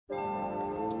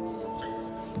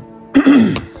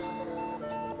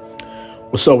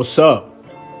What's up? What's up?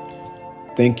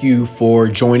 Thank you for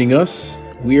joining us.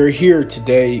 We are here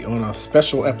today on a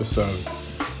special episode.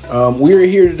 We are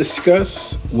here to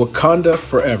discuss Wakanda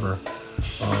Forever.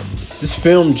 This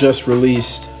film just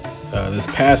released this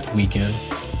past weekend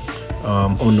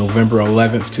on November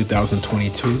 11th,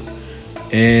 2022.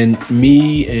 And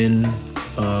me and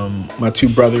my two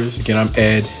brothers, again, I'm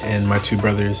Ed, and my two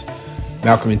brothers,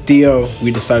 Malcolm and Theo,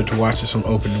 we decided to watch this on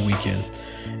opening weekend.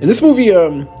 And this movie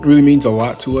really means a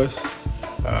lot to us.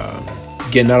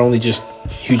 Again, not only just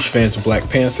huge fans of Black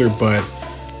Panther, but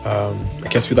I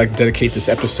guess we'd like to dedicate this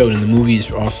episode, and the movie is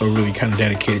also really kind of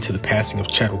dedicated to the passing of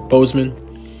Chadwick Boseman,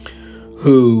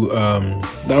 who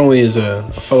not only is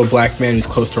a fellow Black man who's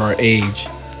close to our age,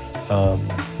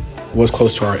 was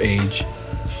close to our age,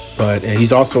 but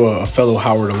he's also a fellow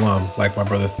Howard alum, like my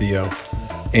brother Theo.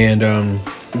 And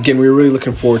again, we were really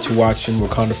looking forward to watching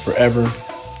Wakanda Forever.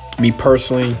 Me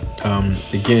personally,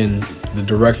 again, the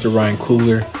director, Ryan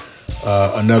Coogler,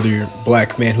 another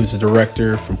Black man who's a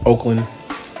director from Oakland,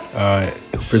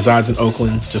 who presides in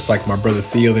Oakland, just like my brother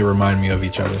Theo. They remind me of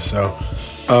each other. So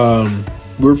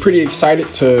we were pretty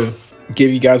excited to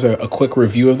give you guys a quick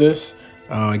review of this.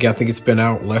 Again, I think it's been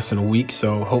out less than a week,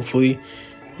 so hopefully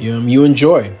you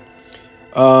enjoy.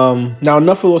 Now,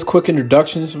 enough of those quick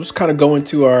introductions. Let's kind of go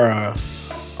into our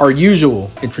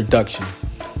usual introduction.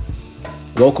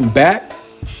 Welcome back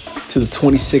to the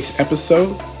 26th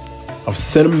episode of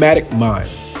Cinematic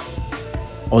Minds.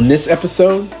 On this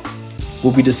episode,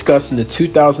 we'll be discussing the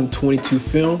 2022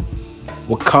 film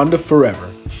Wakanda Forever,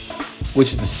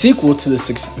 which is the sequel to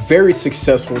the very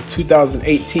successful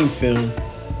 2018 film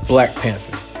Black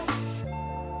Panther.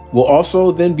 We'll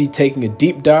also then be taking a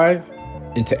deep dive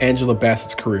into Angela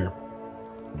Bassett's career.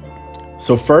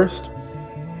 So first,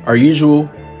 our usual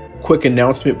quick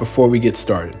announcement before we get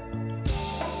started.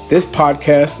 This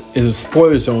podcast is a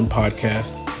spoiler zone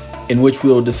podcast in which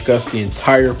we will discuss the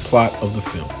entire plot of the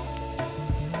film.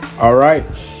 All right,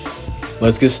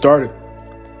 let's get started.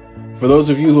 For those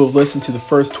of you who have listened to the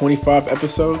first 25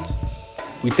 episodes,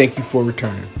 we thank you for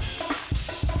returning.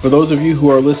 For those of you who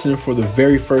are listening for the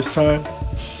very first time,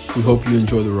 we hope you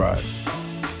enjoy the ride.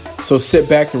 So sit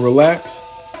back and relax.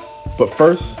 But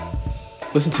first,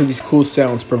 listen to these cool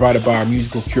sounds provided by our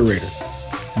musical curator,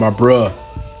 my bruh,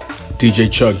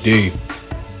 DJ Chuck D.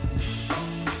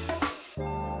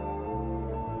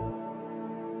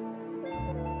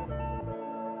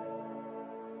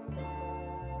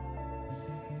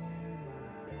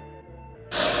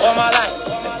 All my life,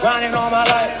 been grinding all my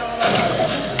life.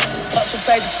 Hustle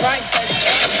paid the price.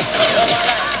 All my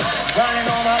life, grinding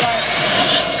all my life.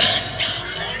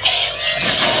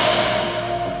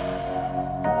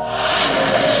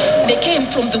 They came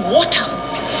from the water.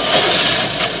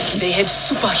 They have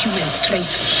superhuman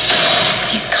strength.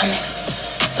 He's coming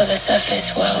for the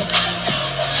surface world.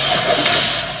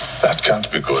 That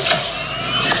can't be good. All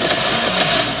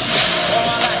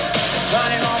my life,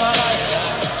 grinding all my life.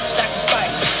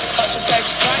 Sacrifice, hustle paid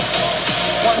the price.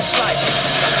 One slice,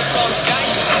 roll the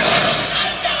dice.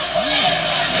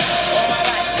 All my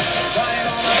life, grinding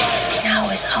all my life. Now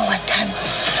is our time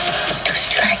to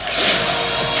strike.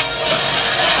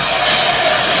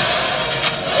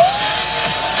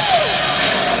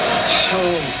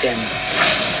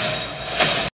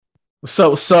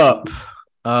 What's up?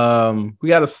 We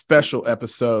got a special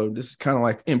episode. This is kind of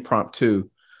like impromptu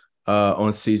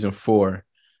on season 4.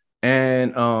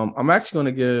 And I'm actually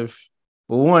going to give,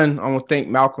 I'm going to thank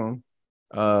Malcolm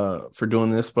for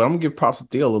doing this, but I'm going to give props to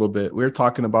Theo a little bit. We were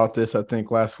talking about this, I think,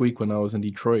 last week when I was in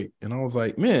Detroit. And I was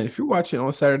like, man, if you're watching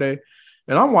on Saturday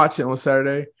and I'm watching on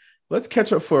Saturday, let's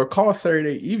catch up for a call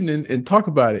Saturday evening and talk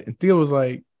about it. And Theo was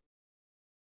like,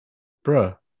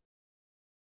 bruh,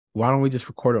 why don't we just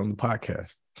record it on the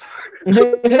podcast?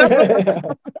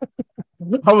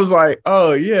 I was like,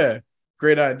 oh, yeah,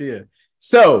 great idea.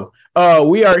 So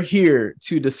we are here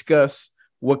to discuss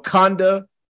Wakanda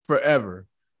Forever.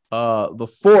 The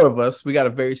four of us, we got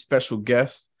a very special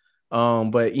guest.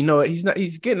 But you know what?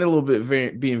 He's getting a little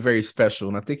bit being very special.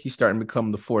 And I think he's starting to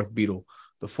become the fourth Beatle,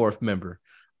 the fourth member.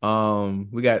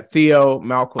 We got Theo,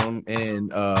 Malcolm,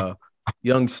 and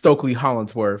young Stokely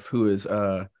Hollingsworth, who is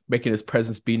making his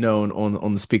presence be known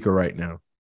on the speaker right now.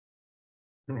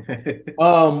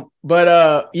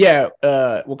 Wakanda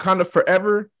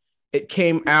Forever, it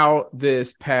came out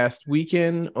this past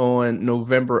weekend on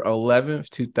November 11th,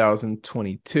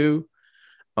 2022.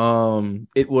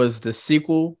 It was the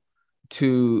sequel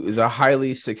to the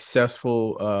highly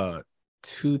successful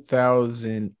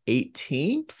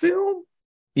 2018 film.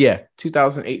 Yeah,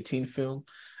 2018 film,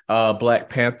 Black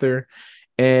Panther.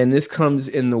 And this comes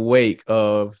in the wake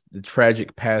of the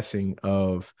tragic passing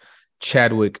of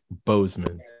Chadwick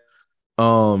Boseman.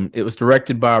 It was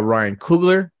directed by Ryan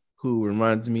Coogler, who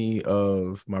reminds me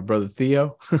of my brother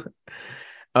Theo.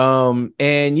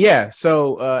 And yeah,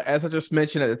 so as I just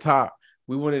mentioned at the top,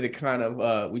 we wanted to kind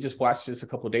of we just watched this a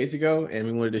couple of days ago, and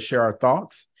we wanted to share our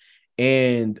thoughts.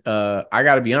 And I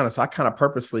got to be honest, I kind of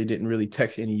purposely didn't really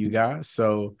text any of you guys,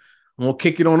 so I'm gonna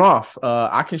kick it on off.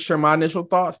 I can share my initial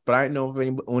thoughts, but I don't know if any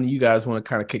one of you guys want to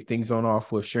kind of kick things on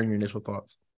off with sharing your initial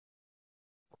thoughts.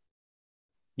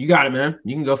 You got it, man.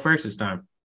 You can go first this time.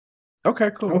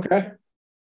 Okay, cool. Okay.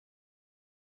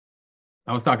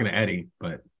 I was talking to Eddie,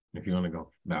 but if you want to go,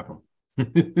 bap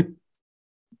him.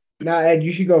 Nah, Ed,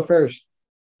 you should go first.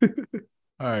 All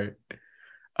right.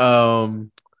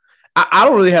 I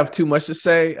don't really have too much to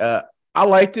say. I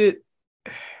liked it.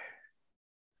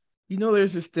 You know,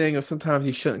 there's this thing of sometimes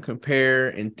you shouldn't compare.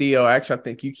 And Theo, actually, I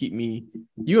think you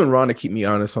and Rhonda keep me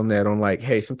honest on that. On like,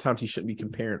 hey, sometimes you shouldn't be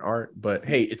comparing art, but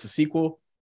hey, it's a sequel.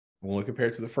 I want to compare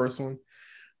it to the first one.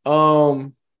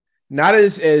 Not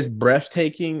as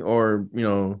breathtaking or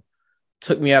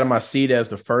took me out of my seat as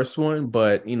the first one,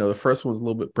 but the first one was a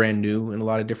little bit brand new in a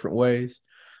lot of different ways.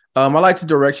 I like the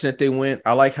direction that they went.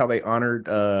 I like how they honored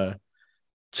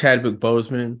Chadwick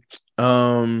Boseman.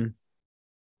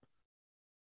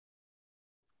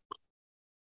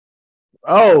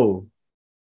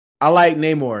 I like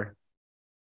Namor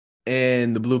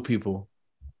and the Blue People.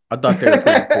 I thought they were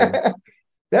pretty cool.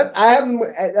 That I have them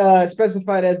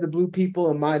specified as the Blue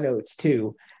People in my notes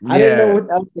too. I Yeah. didn't know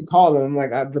what else to call them. I'm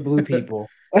like the Blue People.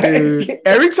 Dude,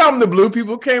 every time the Blue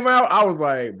People came out, I was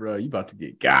like, bro, you about to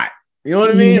get got. You know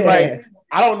what I mean? Yeah. Like,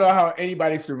 I don't know how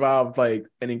anybody survived like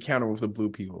an encounter with the Blue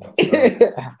People.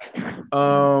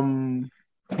 So,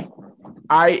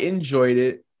 I enjoyed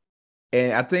it.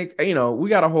 And I think, we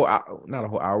got a whole hour, not a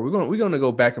whole hour. We're going to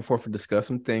go back and forth and discuss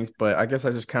some things, but I guess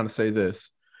I just kind of say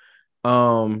this.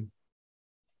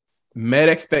 Met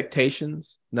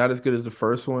expectations, not as good as the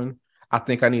first one. I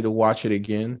think I need to watch it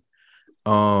again.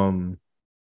 But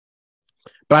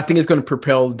I think it's going to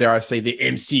propel, dare I say, the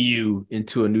MCU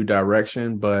into a new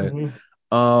direction. But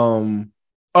and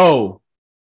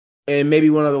maybe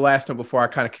one of the last one before I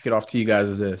kind of kick it off to you guys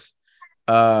is this.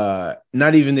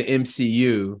 Not even the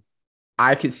MCU.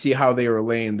 I could see how they were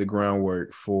laying the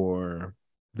groundwork for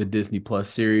the Disney Plus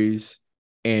series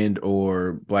and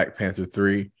or Black Panther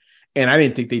 3. And I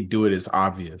didn't think they'd do it as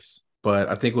obvious. But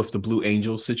I think with the Blue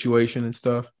Angels situation and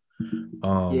stuff, I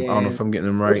don't know if I'm getting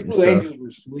them right. Blue Angels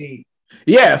were sweet.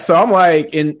 Yeah, so I'm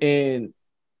like, and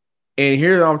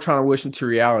here I'm trying to wish into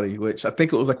reality, which I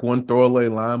think it was like one throwaway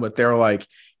line, but they were like,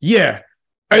 yeah,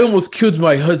 I almost killed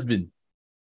my husband,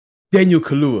 Daniel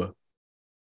Kaluuya,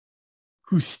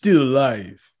 who's still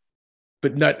alive,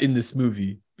 but not in this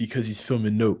movie because he's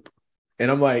filming Nope. And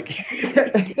I'm like,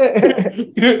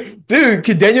 dude,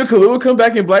 could Daniel Kaluuya come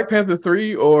back in Black Panther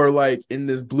 3 or like in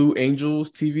this Blue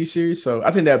Angels TV series? So I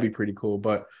think that'd be pretty cool.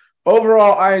 But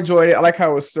overall, I enjoyed it. I like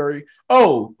how it was story.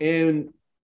 Oh, and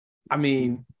I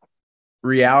mean,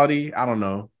 reality, I don't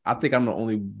know. I think I'm the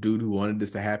only dude who wanted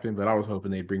this to happen, but I was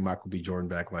hoping they'd bring Michael B. Jordan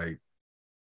back. Like,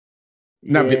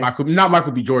 not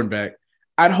Michael B. Jordan back.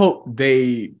 I'd hope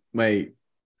they made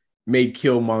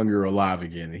Killmonger alive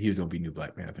again, and he was gonna be new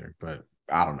Black Panther. But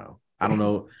I don't know. I don't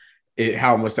know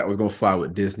how much that was gonna fly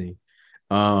with Disney.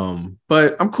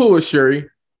 But I'm cool with Shuri,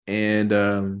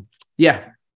 and yeah.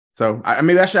 So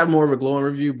maybe I should have more of a glowing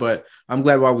review, but I'm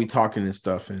glad while we talking and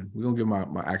stuff, and we're gonna give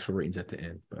my actual ratings at the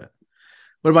end. But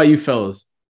what about you, fellas?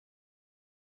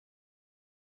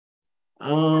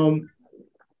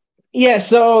 Yeah,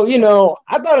 so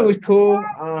I thought it was cool.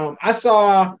 I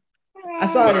saw it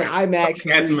in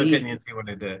IMAX. I had some opinions he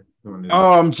wanted to.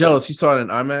 Oh, I'm jealous. You saw it in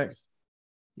IMAX?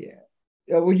 Yeah.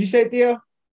 Would you say, Theo?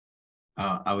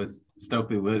 I was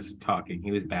Stokely was talking.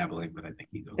 He was babbling, but I think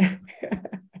he's okay.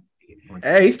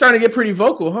 Hey, he's starting to get pretty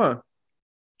vocal, huh?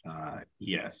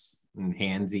 Yes, and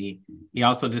handsy. He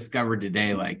also discovered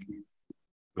today, like,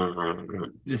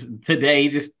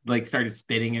 just like started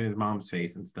spitting in his mom's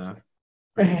face and stuff.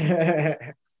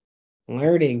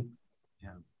 Learning. Yeah.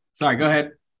 Sorry, go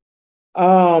ahead.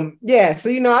 Yeah, so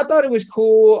I thought it was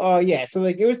cool. Yeah, so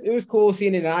like it was cool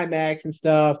seeing it in IMAX and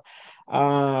stuff.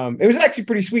 It was actually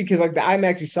pretty sweet because like the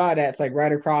IMAX we saw that's like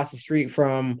right across the street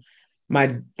from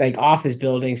my like office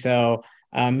building. So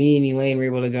me and Elaine were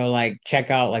able to go like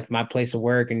check out like my place of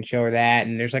work and show her that.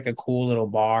 And there's like a cool little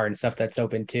bar and stuff that's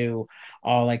open too,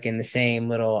 all like in the same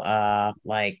little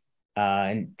like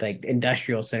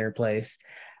industrial center place.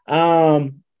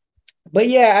 But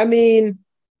yeah, I mean,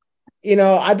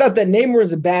 I thought that Namor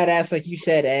was a badass, like you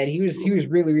said, Ed. He was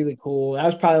really, really cool. That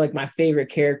was probably like my favorite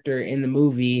character in the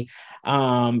movie.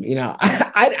 I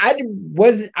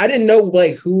didn't know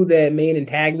like who the main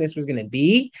antagonist was gonna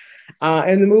be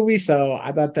in the movie, so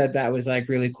I thought that was like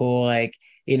really cool. Like,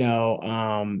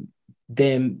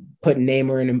 them putting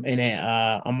Namor in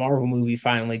a Marvel movie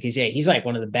finally, because yeah, he's like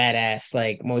one of the badass,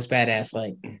 like most badass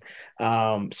like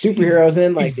superheroes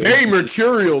in He's like the very MCU.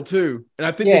 mercurial too, and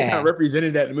I think they kind of Yeah.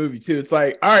 represented that in the movie too. It's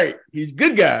like, all right, he's a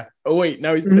good guy. Oh wait,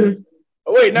 now he's Mhm. pissed.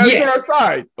 Oh wait, now he's on Yeah. our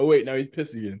side. Oh wait, now he's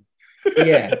pissed again.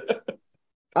 Yeah.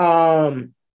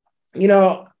 Um,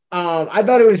 I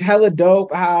thought it was hella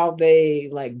dope how they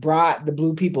like brought the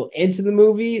blue people into the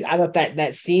movie. I thought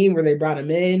that scene where they brought them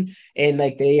in and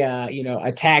like they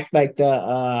attacked like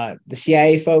the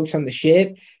CIA folks on the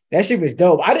ship. That shit was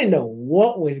dope. I didn't know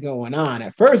what was going on.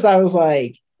 At first I was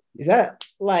like, is that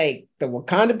like the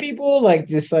Wakanda people like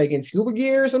just like in scuba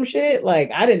gear or some shit?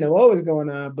 Like I didn't know what was going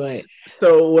on, but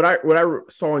So what I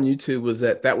saw on YouTube was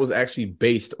that was actually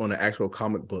based on an actual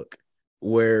comic book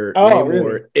where oh really?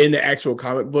 Namor in the actual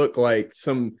comic book, like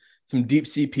some deep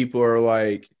sea people are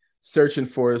like searching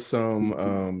for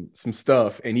some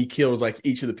stuff, and he kills like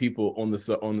each of the people on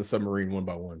the submarine one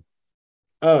by one.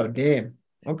 Oh damn.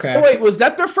 So Okay. wait, was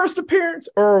that their first appearance,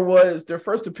 or was their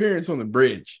first appearance on the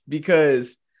bridge?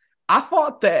 Because I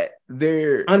thought that On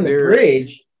the their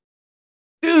bridge.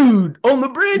 dude on the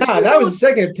bridge, Nah, dude, that that was the was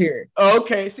second appearance.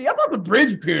 okay. See, I thought the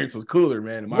bridge appearance was cooler,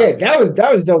 man. In my Yeah, opinion.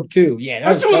 that was dope too. Yeah,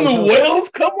 Especially that when was the hella dope. whales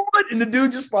come on and the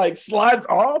dude just like slides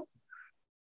off.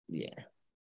 Yeah.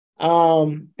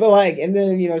 But like, and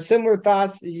then similar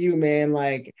thoughts to you, man.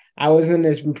 Like, I wasn't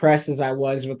as impressed as I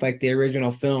was with like the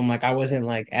original film. Like, I wasn't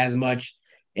like as much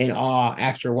in awe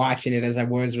after watching it as I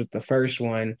was with the first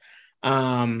one.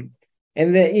 Um,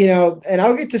 and then and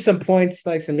I'll get to some points,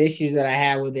 like some issues that I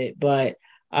had with it, but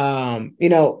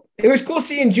it was cool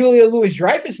seeing Julia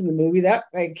Louis-Dreyfus in the movie. That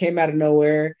like came out of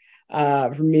nowhere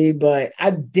for me, but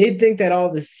I did think that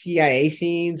all the CIA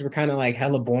scenes were kind of like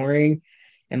hella boring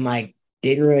and like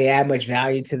didn't really add much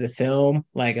value to the film,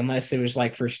 like unless it was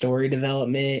like for story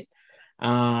development. So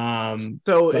it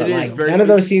But is like very none of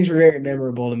those scenes were very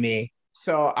memorable to me.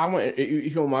 so I want if you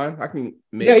don't mind, I can Yeah,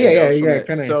 make yeah, yeah, notes on yeah, that.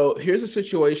 kind of. So here's a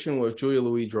situation with Julia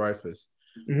Louis Dreyfus.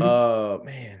 Mm-hmm.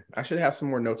 Man, I should have some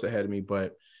more notes ahead of me,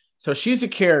 but so she's a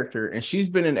character and she's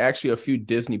been in actually a few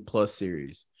Disney Plus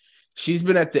series. She's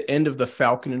been at the end of the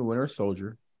Falcon and Winter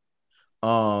Soldier. She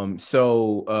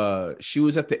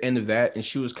was at the end of that, and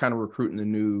she was kind of recruiting the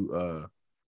new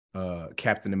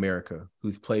Captain America,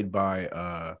 who's played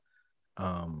by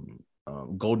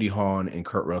Goldie Hawn and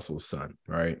Kurt Russell's son,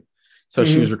 right? So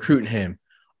she was Mm-hmm. recruiting him.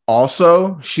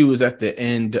 Also, she was at the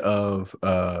end of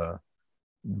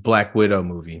Black Widow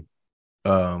movie,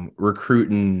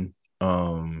 recruiting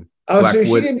Oh, so Black is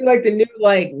she Widow. gonna be like the new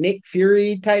like Nick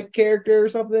Fury type character or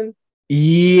something?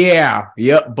 Yeah,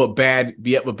 yep, but bad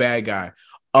guy.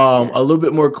 Yeah. A little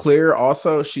bit more clear.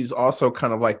 Also, she's also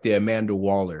kind of like the Amanda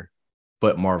Waller,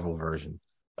 but Marvel version.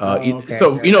 Oh, okay,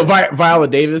 So okay, okay. Viola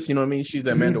Davis, you know what I mean? She's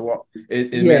the Mhm. Amanda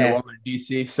Yeah. Waller in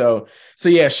DC. So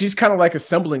yeah, she's kind of like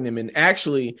assembling them. And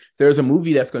actually, there's a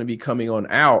movie that's going to be coming on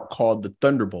out called The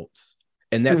Thunderbolts,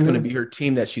 and that's going to Mhm. be her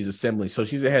team that she's assembling. So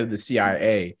she's the head of the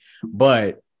CIA,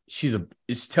 but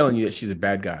it's telling you that she's a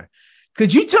bad guy.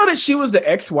 Could you tell that she was the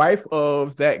ex-wife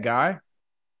of that guy?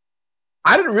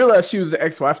 I didn't realize she was the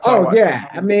ex-wife until I Oh watched yeah.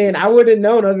 I mean, I would have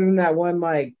known other than that one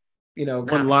like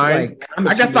one line. I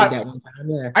comment she guess made that one time.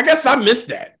 Yeah. I missed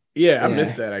that. Yeah, I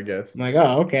missed Yeah. that, I guess. I'm like,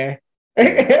 oh, okay.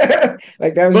 Yeah.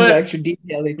 Like that was just But extra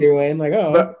detail they threw in. Like,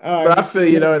 but I but I guess feel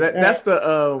she's that's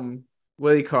the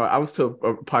what do you call it? I listened to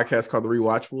a podcast called The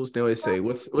Rewatchables. They always say,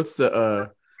 what's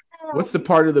the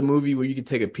part of the movie where you can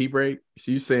take a pee break?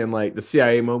 So you're saying like the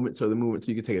CIA moments or the moments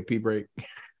you can take a pee break?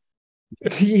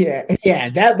 yeah, yeah.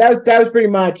 That was pretty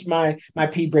much my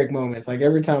pee break moments. Like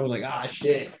every time I was like, oh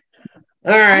shit.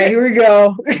 All right, I, here we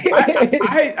go.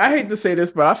 I hate to say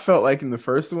this, but I felt like in the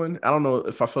first one, I don't know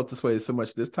if I felt this way so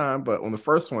much this time, but on the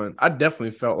first one, I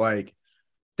definitely felt like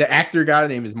the actor guy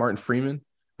name is Martin Freeman,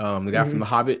 the guy from Mhm. The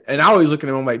Hobbit, and I always look at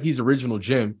him, I'm like, he's original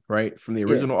Jim, right, from the Yeah.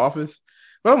 original Office.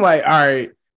 But I'm like, all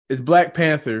right, it's Black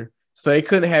Panther, so they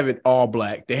couldn't have it all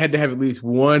black. They had to have at least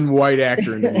one white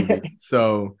actor in the movie,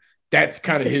 so that's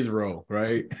kind of his role,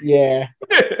 right? Yeah.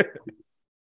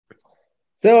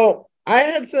 So I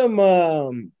had some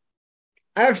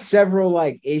I have several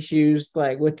like issues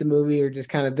like with the movie or just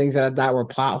kind of things that I thought were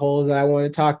plot holes that I want to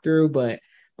talk through. But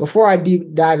before I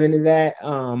deep dive into that, I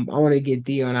want to give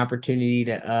Theo an opportunity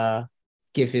to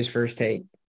give his first take.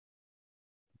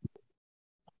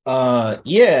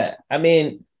 Yeah. I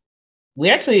mean, we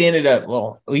actually ended up.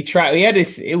 Well, we had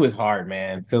this. It was hard,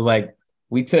 man. So like,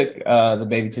 we took the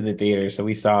baby to the theater, so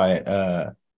we saw it.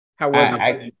 How was I,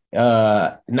 it? I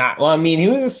Not well, I mean, he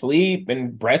was asleep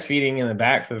and breastfeeding in the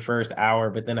back for the first hour,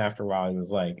 but then after a while he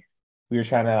was like, we were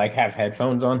trying to like have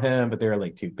headphones on him, but they were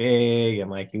like too big,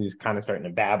 and like he was kind of starting to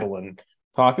babble and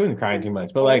talk. He wasn't crying too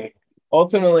much, but like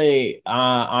ultimately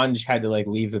Anj had to like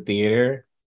leave the theater,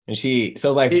 and he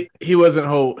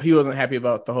wasn't happy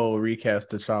about the whole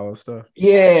recast T'Challa stuff.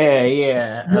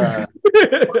 yeah.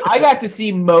 I got to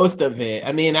see most of it.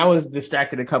 I mean, I was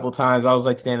distracted a couple times. I was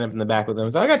like standing up in the back with them,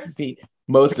 so I got to see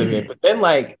most of it. But then,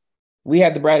 like, we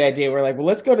had the bright idea. We're like, well,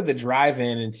 let's go to the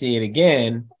drive-in and see it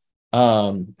again.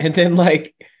 And then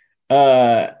like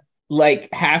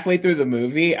halfway through the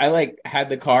movie, I like had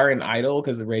the car in idle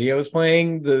because the radio was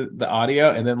playing the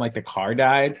audio, and then like the car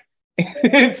died.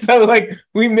 So like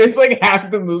we missed like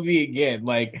half the movie again.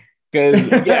 Like because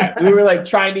we were like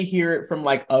trying to hear it from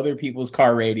like other people's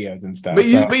car radios and stuff. But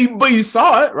you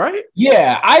saw it, right?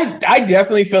 Yeah, I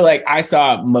definitely feel like I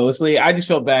saw it mostly. I just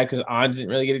felt bad because Anj didn't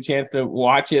really get a chance to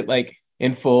watch it like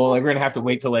in full. Like we're gonna have to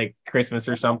wait till like Christmas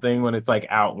or something when it's like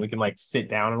out and we can like sit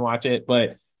down and watch it.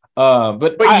 But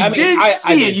I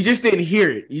see it. You just didn't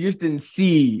hear it. You just didn't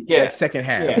see that second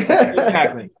half. Yeah,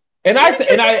 exactly. And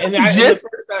the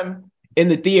first time in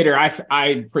the theater,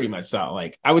 I pretty much saw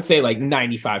like I would say like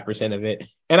 95% of it.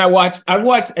 And I've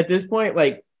watched at this point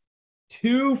like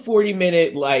 2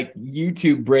 40-minute like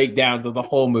YouTube breakdowns of the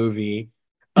whole movie.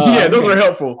 Those are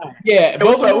helpful. Yeah,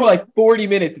 both were like 40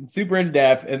 minutes and super in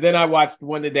depth. And then I watched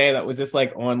one today that was just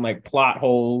like on like plot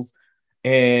holes.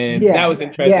 And that was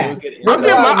interesting.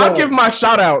 I'll give my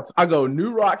shout outs. I go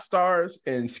New Rock Stars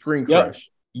and Screen Crush.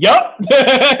 Yep.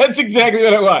 That's exactly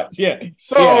what I watched. Yeah.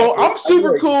 So I'm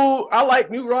super cool. I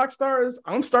like New Rock Stars.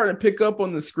 I'm starting to pick up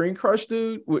on the Screen Crush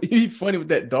dude. He's funny with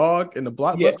that dog and the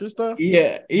blockbuster stuff.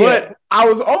 Yeah. But I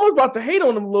was almost about to hate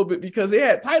on him a little bit because they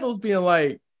had titles being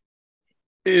like,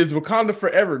 is Wakanda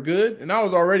Forever good? And I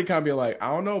was already kind of being like, I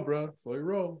don't know, bro. Slow your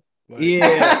roll. Like,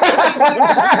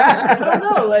 I don't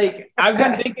know. Like, I've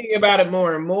been thinking about it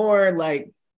more and more. Like,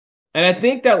 and I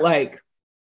think that like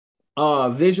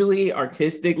visually,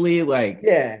 artistically, like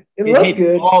it looks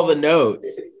good. All the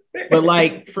notes. But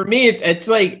like for me, it's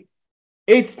like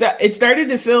it started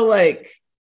to feel like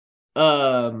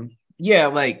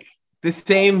like the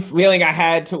same feeling I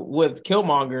had with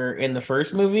Killmonger in the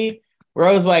first movie, where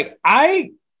I was like,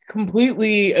 I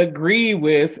completely agree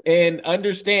with and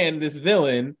understand this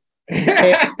villain.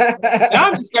 And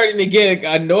I'm just starting to get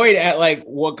annoyed at like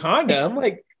Wakanda. I'm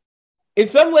like, in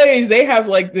some ways, they have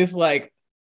like this like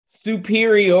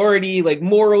superiority, like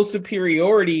moral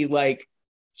superiority, like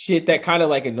shit that kind of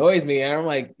like annoys me. And I'm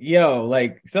like, yo,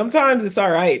 like sometimes it's all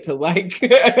right to like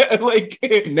like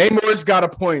Namor's got a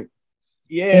point.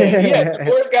 Yeah,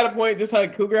 Namor's got a point, just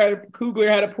like Coogler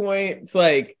had a point. It's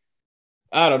like,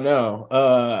 I don't know.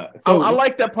 So I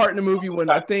like that part in the movie when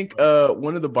I think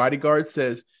one of the bodyguards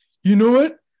says, you know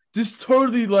what? This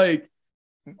totally like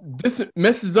this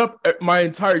messes up my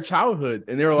entire childhood.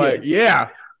 And they were like, yeah.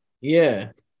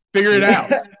 Figure it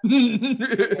out.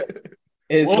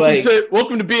 It's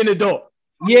welcome to being an adult.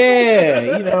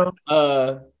 Yeah, you know.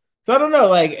 So I don't know.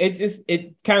 Like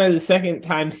it kind of the second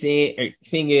time seeing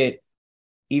it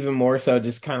even more so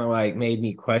just kind of like made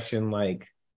me question like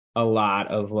a lot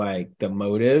of like the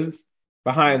motives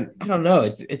behind. I don't know.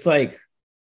 It's like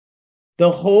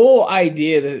the whole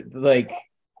idea that like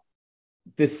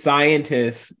the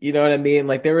scientists, you know what I mean?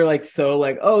 Like they were like so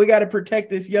like, oh, we got to protect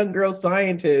this young girl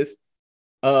scientist.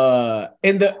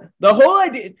 And the whole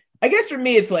idea, I guess for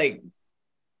me, it's like,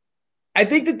 I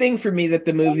think the thing for me that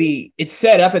the movie it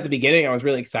set up at the beginning, I was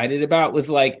really excited about was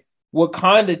like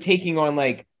Wakanda taking on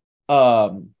like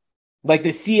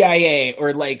the CIA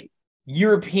or like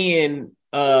European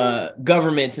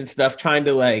governments and stuff trying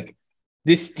to like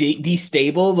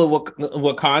destable the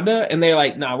Wakanda, and they're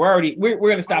like, nah, we're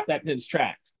gonna stop that in its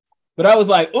tracks. But I was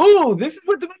like, ooh, this is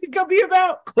what the movie's gonna be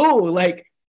about. Cool, like.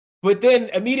 But then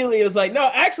immediately it was like, no,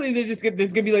 actually, there's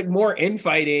gonna be like more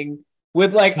infighting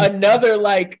with like another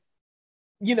like,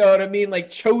 you know what I mean,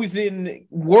 like chosen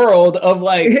world of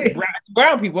like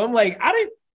brown people. I'm like, I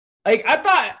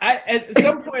thought at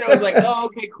some point I was like, oh,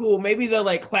 okay, cool. Maybe they'll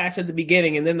like clash at the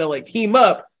beginning and then they'll like team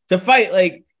up to fight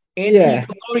like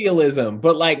anti-colonialism.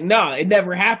 But like, no, it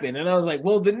never happened. And I was like,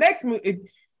 well, the next movie,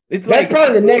 it's that's like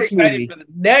probably the next movie. For the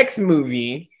next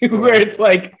movie where it's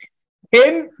like.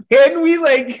 Can we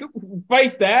like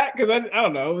fight that? Because I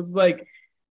don't know. It was like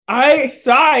I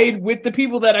side with the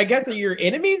people that I guess are your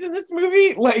enemies in this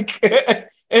movie. Like,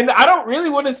 and I don't really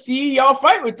want to see y'all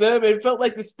fight with them. It felt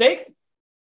like the stakes.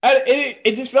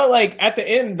 It just felt like at the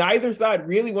end, neither side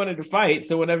really wanted to fight.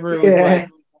 So whenever it was like,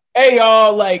 "Hey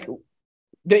y'all," like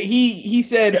that he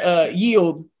said,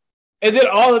 "Yield," And then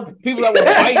all the people that were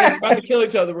fighting about to kill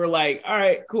each other were like, all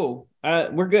right, cool.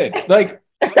 We're good. Like,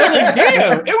 I was like,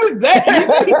 damn, it was that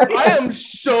easy. I am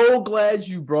so glad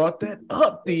you brought that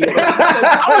up, Theo. Because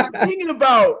I was thinking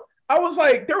about, I was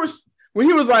like, when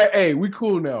he was like, hey, we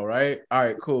cool now, right? All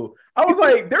right, cool. I was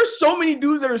like, there's so many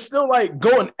dudes that are still like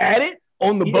going at it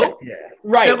on the boat. Yeah.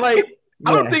 Right. And like,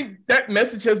 I don't think that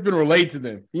message has been relayed to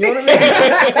them. You know what I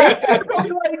mean?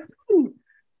 Like, dude,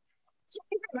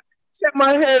 set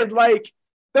my head like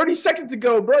 30 seconds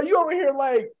ago, bro. You over here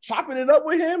like chopping it up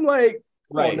with him, like,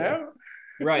 right now.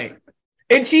 Right.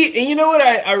 And you know what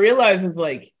I realized is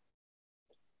like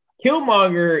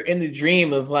Killmonger in the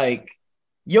dream was like,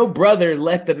 your brother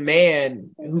let the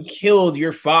man who killed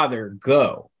your father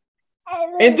go.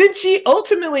 And then she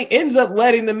ultimately ends up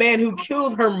letting the man who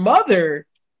killed her mother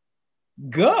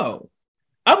go.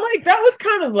 I'm like, that was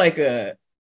kind of like a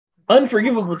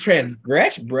unforgivable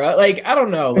transgression, bro. Like, I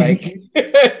don't know. Like,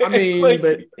 I mean, like,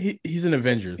 but he's an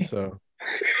Avenger, so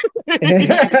he's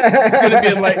gonna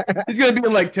be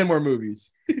in like 10 more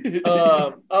movies.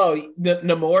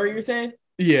 Namor, you're saying?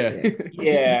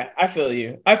 Yeah, I feel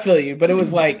you. But it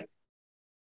was like,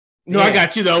 no, I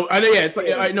got you though. It's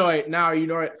like, I know. Now you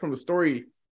know from the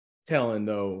storytelling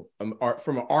though,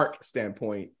 from an arc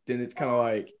standpoint, then it's kind of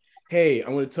like, hey,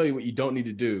 I'm going to tell you what you don't need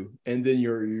to do, and then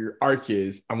your arc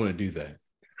is, I'm going to do that.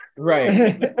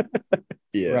 Right.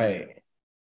 Yeah. Right.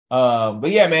 But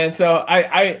yeah, man. So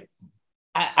I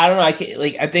don't know. I can't,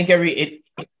 like, I think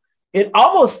it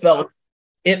almost felt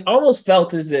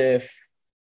as if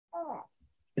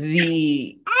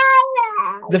the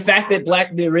fact that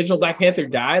the original Black Panther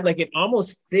died, like, it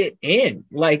almost fit in.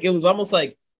 Like, it was almost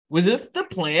like, was this the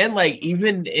plan? Like,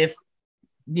 even if,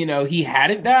 he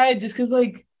hadn't died, just because,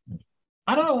 like,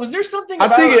 I don't know. Was there something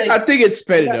about I think it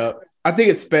sped it up. I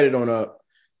think it sped it on up.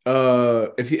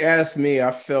 If you ask me,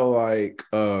 I feel like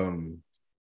I'm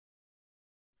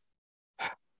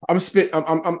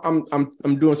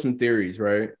doing some theories,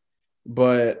 right?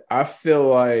 But I feel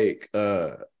like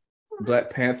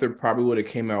Black Panther probably would have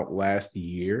came out last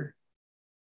year,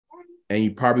 and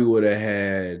you probably would have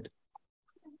had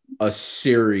a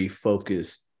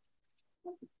Siri-focused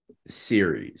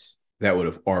series that would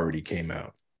have already came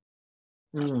out.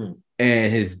 And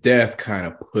his death kind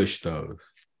of pushed those.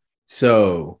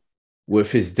 So with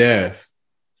his death,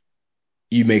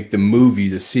 you make the movie,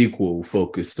 the sequel,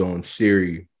 focused on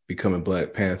Siri becoming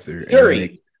Black Panther.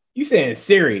 Siri. You saying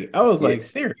Siri? I was like,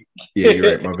 Siri. Yeah,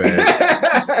 you're right. My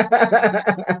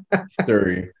bad.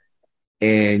 Siri.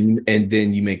 And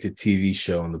then you make the TV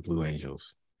show on the Blue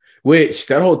Angels, which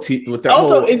that whole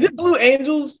is it Blue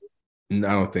Angels? No,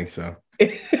 I don't think so.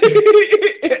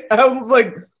 I was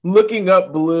like looking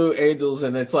up Blue Angels,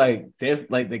 and it's like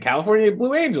the California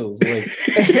Blue Angels, like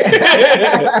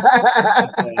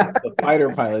the fighter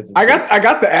pilots. I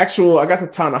got the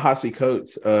Ta-Nehisi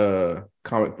Coates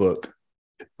comic book,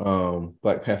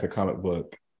 Black Panther comic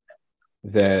book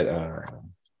that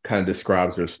kind of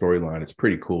describes their storyline. It's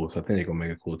pretty cool, so I think they're gonna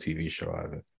make a cool TV show out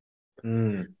of it.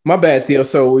 My bad, Theo.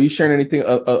 So, were you sharing anything,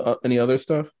 any other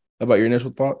stuff about your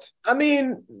initial thoughts? I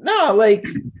mean, no, like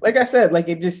I said, like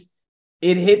it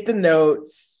hit the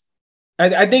notes.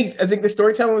 I think the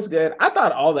storytelling was good. I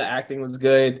thought all the acting was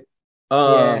good.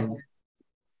 Dude,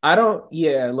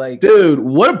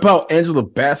 what about Angela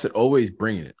Bassett always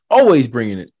bringing it? Always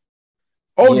bringing it.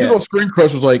 Oh, yeah. Good old Screen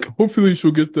Crush was like, hopefully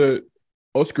she'll get that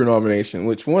Oscar nomination,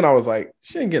 which one I was like,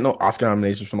 she didn't get no Oscar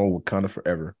nominations from old Wakanda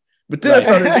Forever. But then I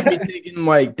started thinking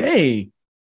like, dang,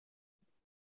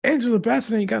 Angela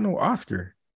Bassett ain't got no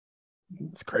Oscar.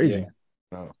 It's crazy.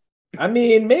 Yeah. Oh. I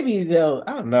mean, maybe they'll,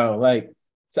 I don't know. Like,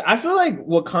 so I feel like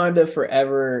Wakanda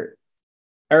Forever,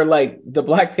 or like the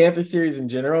Black Panther series in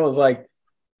general, is like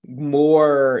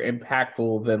more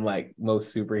impactful than like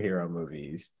most superhero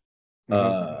movies.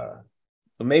 So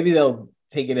maybe they'll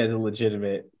take it as a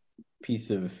legitimate piece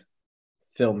of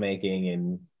filmmaking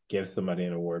and give somebody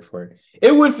an award for it.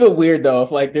 It would feel weird though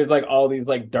if like there's like all these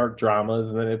like dark dramas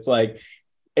and then it's like,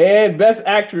 and Best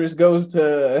Actress goes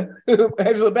to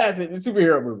Angela Bassett in a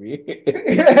superhero movie.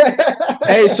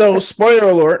 Hey, so spoiler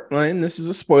alert, Ryan. This is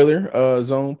a spoiler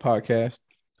zone podcast.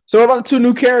 So about 2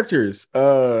 new characters,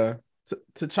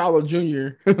 T'Challa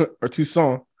Jr. or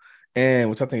Toussaint, and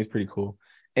which I think is pretty cool,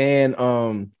 and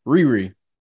Riri,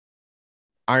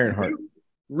 Ironheart.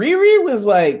 Riri was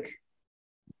like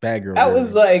bad girl. That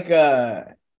was like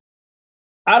I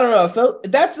don't know. I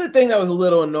felt that's the thing that was a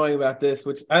little annoying about this,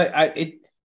 which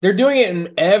they're doing it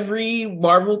in every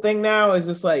Marvel thing now. Is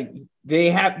just like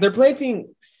they're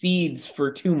planting seeds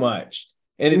for too much,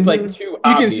 and it's like too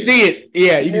obvious. You can see it.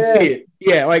 Yeah, you can see it.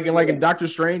 Yeah, like in Doctor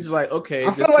Strange, it's like, okay, I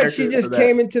this feel like she character for just that.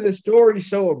 came into the story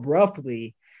so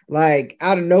abruptly, like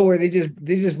out of nowhere. They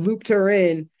just looped her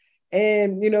in,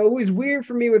 and it was weird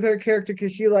for me with her character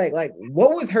because she like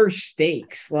what was her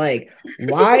stakes? Like,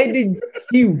 why did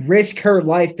she risk her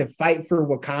life to fight for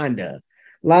Wakanda?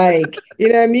 Like, you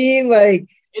know what I mean? Like,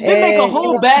 And then make a and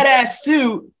whole badass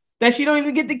suit that she don't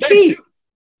even get to keep.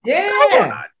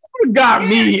 yeah, It got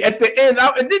me at the end.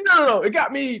 And then no. It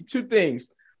got me two things.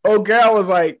 Old gal was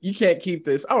like, "You can't keep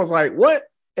this." I was like, "What?"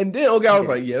 And then old gal was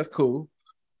like, "Yeah, it's cool."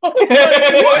 I was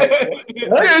like,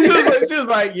 what? Yeah, she was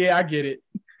like, "Yeah, I get it."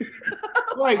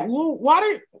 Like, well, why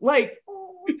did like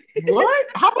what?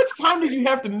 How much time did you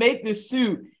have to make this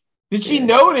suit? Did she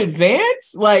know in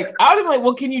advance? Like, I would have been like,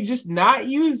 well, can you just not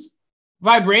use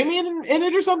vibranium in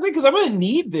it or something? Because I'm gonna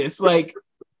need this. Like,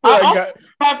 I also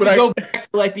have to go back to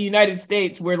like the United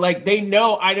States where like they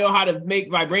know I know how to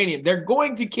make vibranium. They're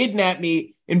going to kidnap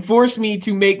me and force me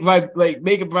to make a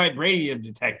vibranium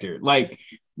detector. Like,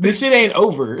 this shit ain't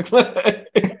over.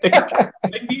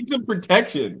 They need some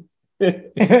protection.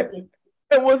 And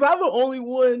was I the only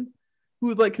one who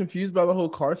was like confused by the whole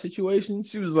car situation?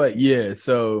 She was like, "Yeah,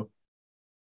 so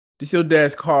this your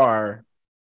dad's car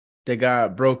that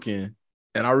got broken,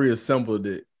 and I reassembled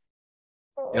it,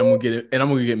 and I'm gonna get it, and I'm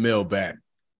gonna get mail back.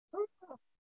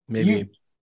 Maybe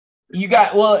you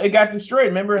got it got destroyed.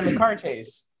 Remember in the car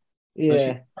chase? yeah.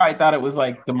 So she probably thought it was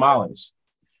like demolished,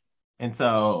 and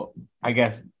so I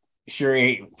guess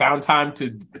Shuri found time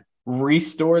to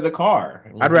restore the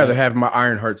car. I'd rather have my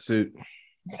Ironheart suit."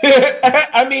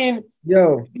 I mean,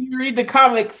 Yo, if you read the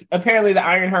comics, apparently the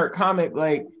Ironheart comic,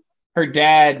 like her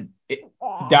dad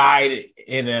died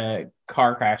in a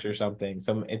car crash or something.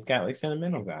 So it's got like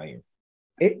sentimental value.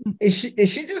 is she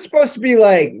just supposed to be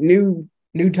like new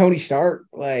Tony Stark?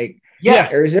 Like,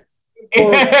 Yes. or is it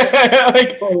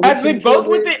like actually both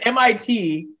went to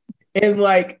MIT and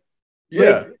like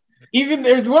even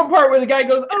there's one part where the guy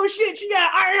goes, "Oh shit, she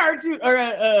got Ironheart suit or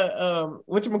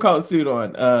whatchamacallit suit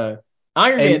on,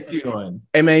 Iron Man suit on."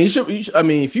 Hey man, you should. I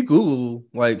mean, if you Google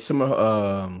like some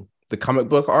of the comic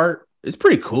book art, it's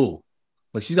pretty cool.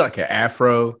 Like she's got like an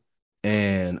afro,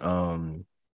 and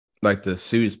like the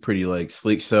suit is pretty like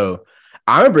sleek. So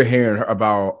I remember hearing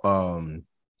about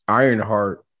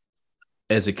Ironheart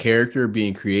as a character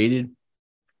being created.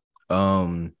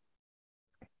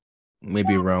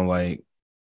 Maybe around like.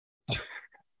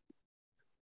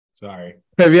 Sorry.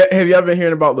 Have y'all been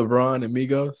hearing about LeBron and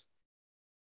Migos?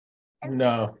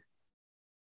 No.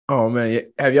 Oh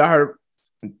man, have y'all heard,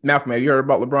 Malcolm? Have you heard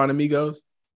about LeBron and Migos?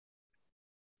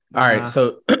 All right,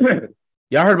 so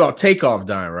y'all heard about Takeoff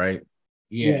dying, right?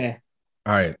 Yeah.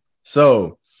 All right,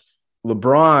 so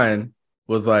LeBron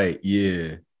was like,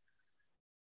 yeah.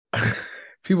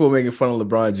 People were making fun of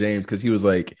LeBron James because he was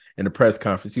like in the press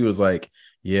conference, he was like,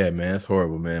 "Yeah, man, it's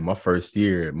horrible, man. My first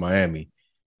year at Miami,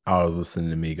 I was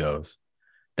listening to Migos."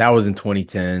 That was in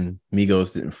 2010.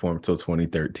 Migos didn't form until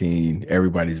 2013.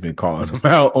 Everybody's been calling them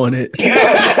out on it.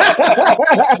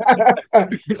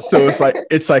 So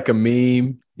it's like a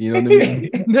meme. You know what I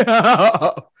mean?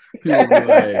 People be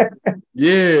like,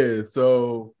 "Yeah,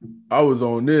 so I was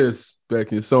on this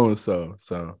back in so and so."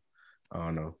 So I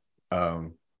don't know.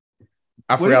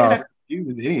 I forgot. What do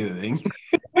with anything?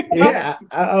 Yeah,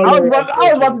 I was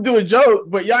about to do a joke,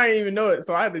 but y'all didn't even know it,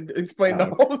 so I had to explain the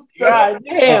whole stuff. God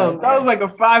damn, that was like a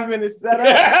 5-minute setup.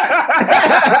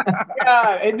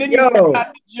 God, and then you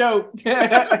forgot the joke.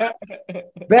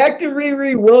 Back to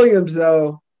Riri Williams,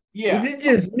 though. Yeah, is it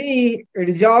just me, or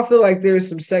did y'all feel like there's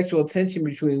some sexual tension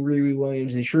between Riri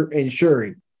Williams and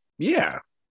Shuri? Yeah.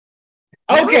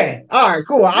 Okay. All right.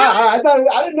 Cool. I thought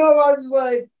I didn't know if I was just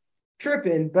like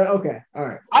tripping, but okay. All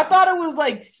right. I thought it was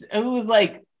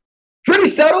like pretty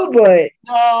subtle, but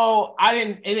no, I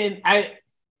didn't.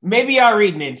 Maybe y'all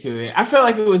reading into it. I felt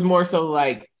like it was more so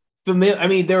like familiar. I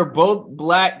mean, they were both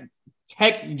black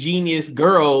tech genius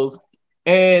girls,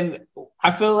 and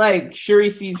I feel like Shuri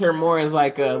sees her more as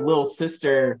like a little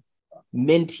sister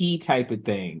mentee type of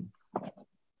thing.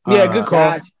 Yeah, good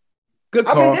call. Good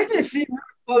call. I mean, they just seem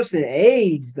close in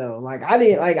age, though. Like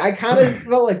I kind of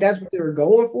felt like that's what they were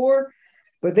going for,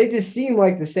 but they just seemed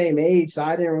like the same age. So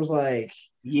I didn't was like,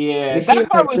 yeah, that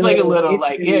part was like a little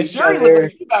like, yeah, Shuri looked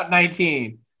like she's about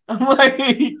 19. I'm like,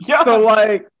 yo. So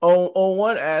like on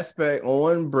one aspect, on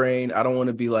one brain, I don't want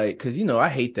to be like, because I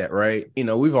hate that, right?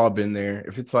 We've all been there.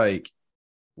 If it's like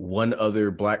one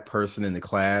other black person in the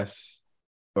class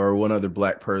or one other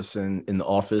black person in the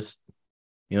office,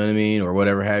 you know what I mean, or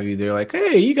whatever have you, they're like,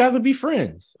 hey, you guys will be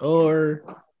friends, or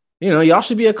y'all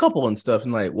should be a couple and stuff.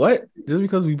 And like, what? Just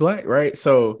because we black, right?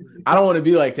 So I don't want to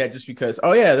be like that just because,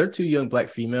 oh yeah, they're two young black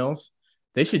females.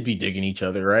 they should be digging each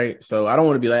other, right? So I don't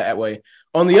want to be that way.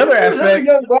 On the other There's other aspect,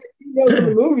 young black females in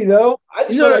the movie, though. I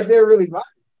just You feel know, like they're really vibing.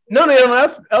 no,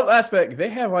 the other aspect, they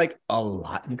have like a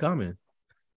lot in common.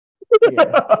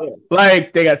 Yeah.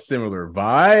 Like they got similar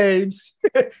vibes,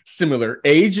 similar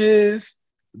ages.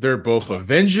 They're both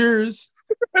Avengers.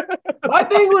 My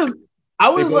thing was, I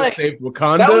They was both like, saved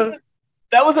Wakanda.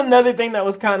 that was another thing that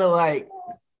was kind of like,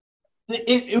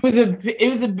 it was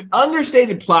an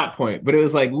understated plot point, but it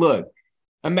was like, look,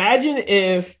 imagine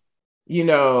if,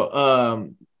 what's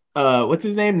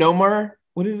his name? Nomar?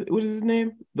 What is his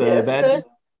name? Nomar.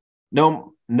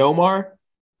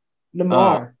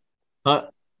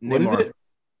 What is it?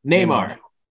 Neymar.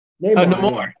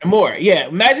 Neymar. Namor. Yeah.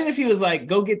 Imagine if he was like,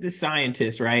 go get the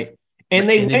scientist, right? And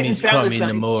they went and found the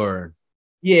scientist. Namor.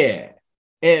 Yeah.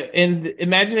 And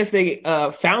imagine if they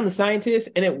found the scientist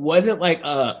and it wasn't like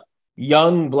a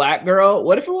young black girl.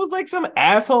 What if it was like some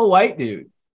asshole white dude?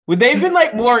 Would they have been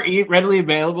like more readily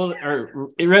available or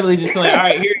readily just like, all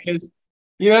right, here it is?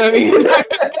 You know what I mean?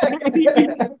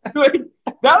 Like,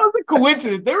 that was a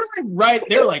coincidence. They were like, right.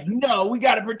 They were like, no, we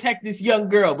got to protect this young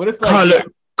girl. But it's like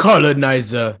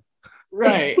colonizer.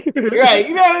 Right. Right.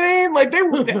 You know what I mean? Like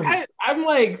I'm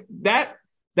like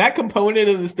that component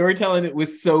of the storytelling, it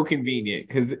was so convenient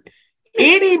because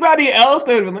anybody else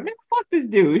would have been like, man, fuck this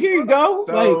dude. Here you go.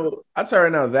 So like, I'll tell you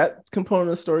right now, that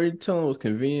component of storytelling was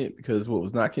convenient because what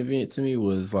was not convenient to me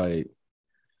was like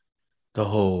the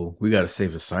whole we got to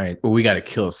save a scientist or we got to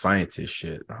kill a scientist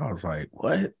shit. I was like,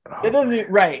 what? It doesn't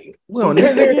right. We don't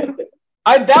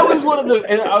that was one of the.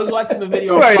 And I was watching the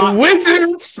video. Like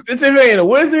wizards. It ain't a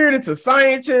wizard. It's a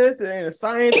scientist. It ain't a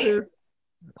scientist.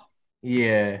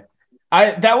 Yeah,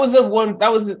 that was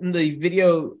in the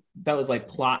video that was like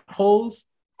plot holes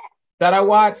that I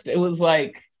watched. It was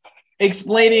like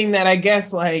explaining that I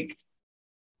guess like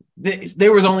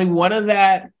there was only one of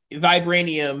that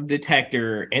vibranium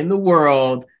detector in the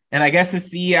world, and I guess the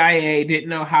CIA didn't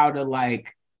know how to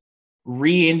like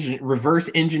reverse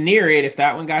engineer it if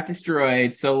that one got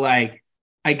destroyed. So like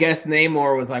I guess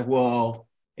Namor was like, well,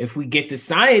 if we get the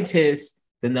scientists,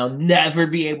 then they'll never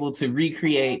be able to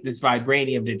recreate this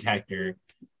vibranium detector.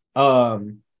 But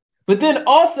then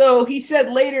also he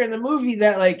said later in the movie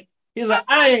that like he's like,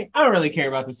 I don't really care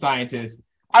about the scientists.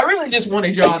 I really just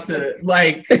wanted y'all to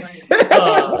like to like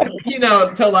y'all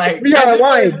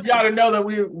to know that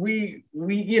we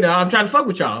I'm trying to fuck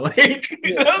with y'all. Like, that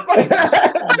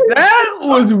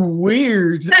was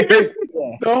weird. Like, the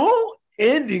whole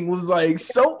ending was like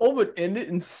so open-ended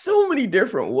in so many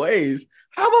different ways.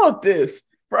 How about this?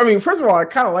 I mean, first of all, I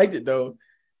kind of liked it though.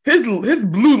 His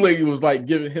blue lady was like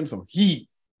giving him some heat.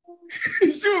 She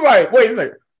was like, wait a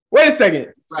second.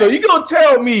 Right. So you gonna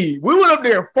tell me we went up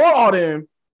there and fought all them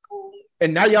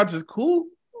and now y'all just cool?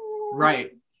 Right.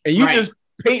 And you just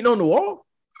painting on the wall?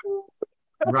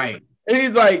 Right. And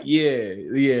he's like, yeah,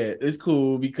 it's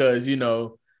cool because, she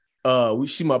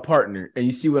my partner. And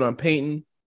you see what I'm painting?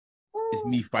 It's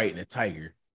me fighting a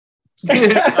tiger.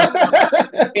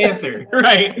 Panther.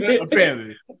 Right. A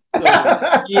panther. So,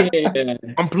 yeah.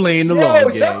 I'm playing the long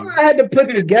game. Something I had to put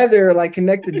together, like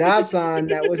connect the dots on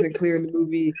that wasn't clear in the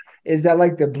movie, is that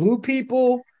like the blue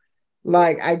people,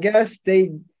 like I guess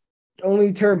they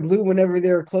only turn blue whenever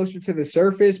they're closer to the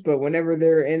surface, but whenever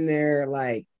they're in their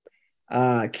like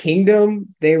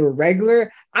kingdom, they were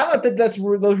regular. I thought that those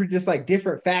were just like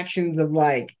different factions of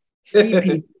like sea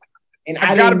people. And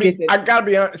I gotta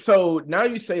be honest. So now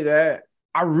you say that,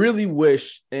 I really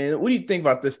wish. And what do you think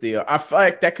about this deal? I feel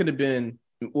like that could have been.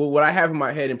 Well, what I have in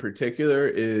my head in particular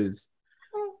is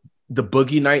the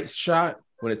Boogie Nights shot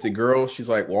when it's a girl. She's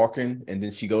like walking, and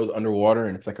then she goes underwater,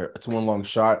 and it's one long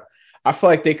shot. I feel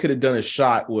like they could have done a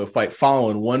shot with like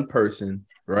following one person,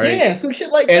 right? Yeah, some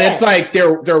shit like that. And it's like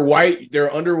they're white,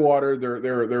 they're underwater,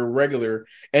 they're regular,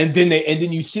 and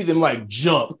then you see them like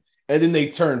jump, and then they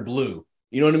turn blue.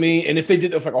 You know what I mean? And if they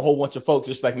did it with like a whole bunch of folks,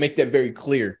 just like make that very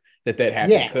clear that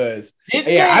happened. Because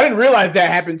I didn't realize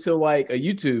that happened until like a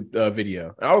YouTube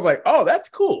video, and I was like, oh, that's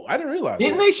cool. I didn't realize.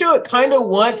 Didn't they show it kind of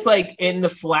once, like in the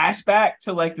flashback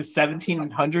to like the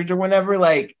 1700s or whenever,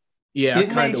 like? Yeah,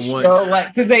 kind of once.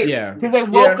 Like, because they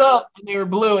woke up and they were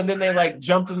blue, and then they like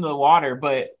jumped into the water.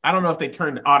 But I don't know if they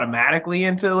turned automatically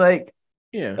into like,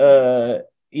 they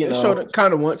showed it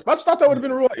kind of once. But I just thought that would have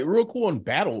been real cool in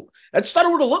battle. I just thought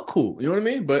it would have looked cool. You know what I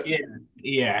mean? But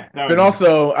yeah. But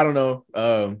also, I don't know.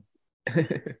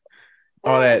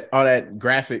 All that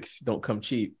graphics don't come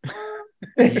cheap.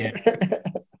 Yeah.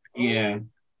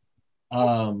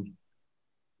 No,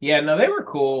 they were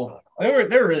cool. They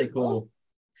were really cool.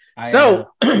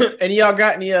 Any y'all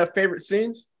got any favorite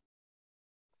scenes?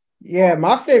 Yeah,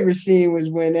 my favorite scene was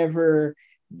whenever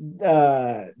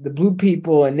the blue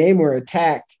people and Namor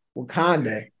attacked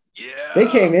Wakanda, they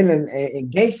Yeah. came in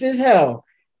and gangsta as hell,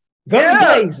 guns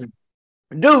Yeah. blazing.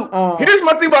 Dude, Um, here's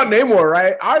my thing about Namor,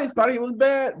 right? I always thought he was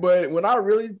bad, but when I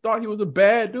really thought he was a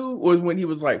bad dude was when he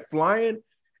was like flying,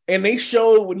 and they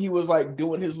showed when he was like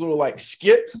doing his little like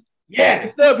skips and yeah,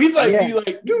 stuff. He's like, yeah, he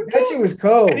like, dude, that shit was and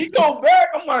cold. he go back.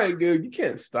 I'm like, dude, you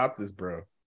can't stop this, bro.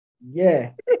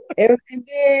 Yeah, and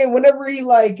then whenever he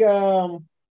like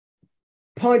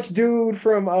punched dude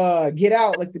from Get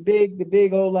Out, like the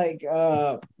big old like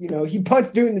he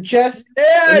punched dude in the chest and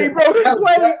Yeah, he then broke his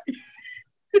leg.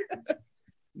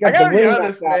 I got the gotta be wing knocked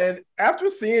honest, out. man. After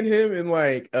seeing him in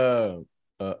like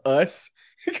Us,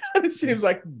 he kind of seems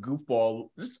like a goofball,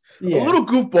 just a Yeah. little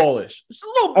goofballish, just a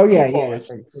little Oh yeah, yeah. goofballish.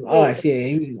 From Just a little. Us, yeah.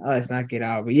 He was in Us, not Get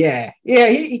Out, but yeah,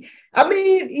 yeah. I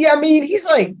mean, he's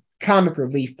like comic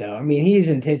relief though. I mean, he's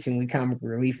intentionally comic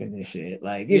relief in this shit.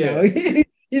 Like, Yeah,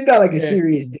 he's not like a yeah.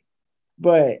 serious,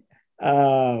 but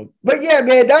yeah,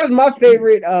 man, that was my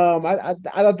favorite. I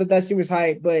thought that scene was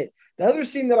hype, but the other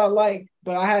scene that I liked,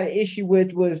 but I had an issue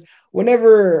with was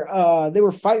whenever they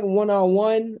were fighting one on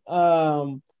one.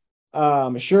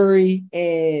 Shuri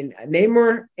and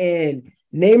Namor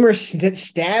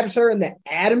stabs her in the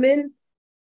abdomen,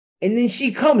 and then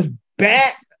she comes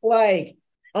back like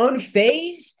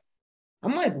unfazed.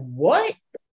 I'm like, what?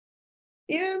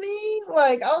 You know what I mean?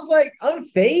 Like, I was like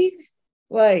unfazed.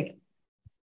 Like,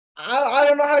 I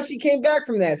don't know how she came back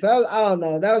from that. So I don't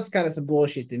know. That was kind of some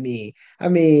bullshit to me. I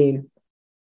mean,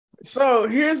 So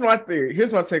here's my theory.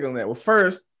 Here's my take on that. Well,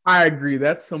 first, I agree.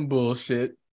 That's some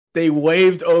bullshit. They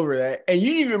waved over that. And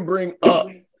you even bring up,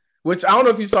 which I don't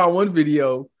know if you saw in one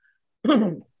video,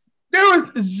 there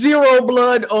was zero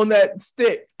blood on that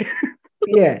stick.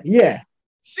 yeah, yeah.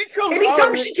 She comes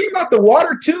Anytime out. she came out the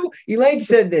water, too, Elaine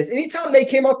said this. Anytime they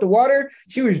came out the water,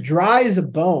 she was dry as a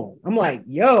bone. I'm like,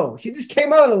 yo, she just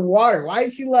came out of the water. Why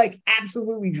is she like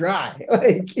absolutely dry?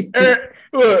 Like,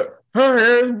 Look, her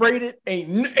hair is braided. Ain't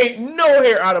no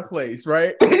hair out of place,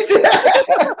 right? You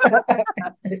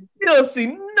don't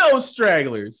see no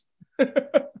stragglers.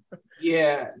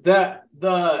 Yeah, like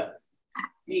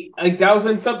that was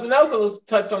in something else that was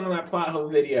touched on in that plot hole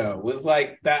video was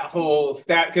like that whole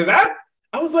stat because I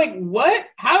was like, what?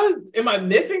 How am I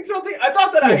missing something? I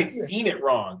thought that I had seen it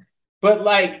wrong, but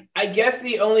like I guess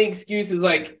the only excuse is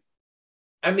like,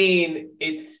 I mean,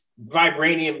 it's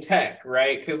vibranium tech,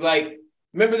 right? Because like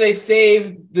remember they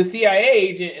saved the CIA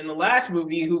agent in the last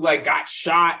movie who like got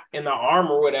shot in the arm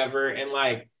or whatever, and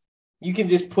like you can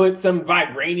just put some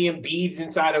vibranium beads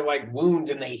inside of like wounds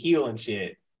and they heal and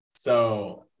shit.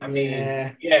 So I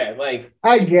mean, yeah, like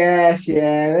I guess,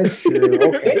 yeah, that's true.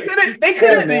 Okay. they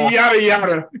could have Yada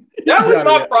yada. That was Yada,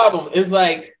 my yada. problem. Is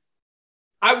like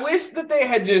I wish that they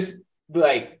had just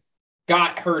like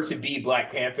got her to be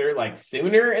Black Panther like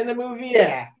sooner in the movie.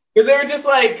 Yeah. Because they were just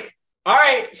like, all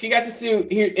right, she got the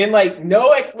suit here, and like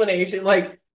no explanation.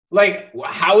 Like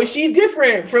how is she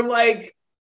different from like,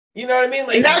 you know what I mean?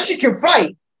 Like and now she can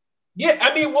fight. Yeah,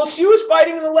 I mean, well, she was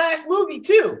fighting in the last movie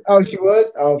too. Oh, she was?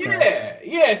 Oh, okay.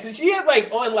 Yeah. So she had like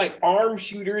on like arm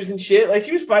shooters and shit. Like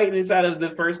she was fighting inside of the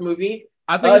first movie.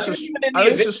 I think it's she just, was even in I the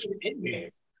think it's just, Avengers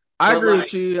Endgame. I But, agree like,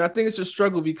 with you. I think it's a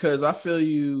struggle because I feel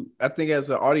you. I think as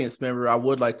an audience member, I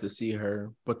would like to see her,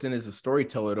 but then as a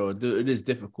storyteller, though, it is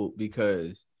difficult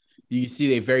because you see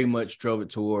they very much drove it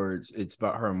towards it's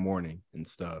about her mourning and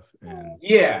stuff. And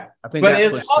yeah, I think but that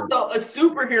it's pushed also a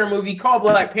superhero movie called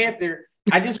Black Panther.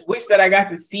 I just wish that I got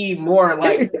to see more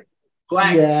like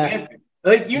Black Panther.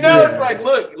 Like it's like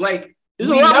look, like it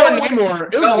was a lot more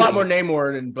Namor. It was a lot more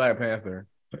Namor than Black Panther.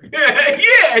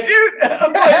 yeah, dude.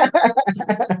 I'm like,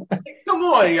 come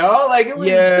on, y'all. Like it was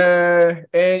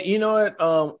and you know what?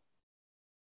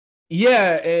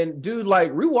 Yeah, and dude,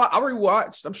 like I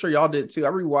rewatched. I'm sure y'all did too. I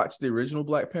rewatched the original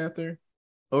Black Panther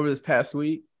over this past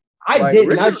week. I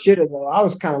didn't. I should have though. I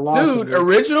was kind of lost. Dude,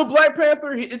 original Black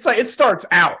Panther. It's like it starts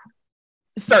out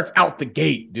the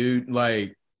gate, dude.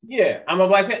 Like, yeah, I'm a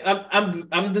Black Panther.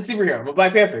 I'm the superhero. I'm a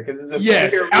Black Panther because it's a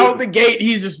superhero out movie. the gate.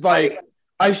 He's just like,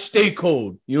 I stay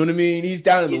cold. You know what I mean? He's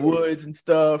down in the woods and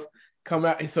stuff. Come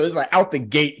out, so it's like out the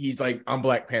gate. He's like, I'm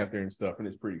Black Panther and stuff, and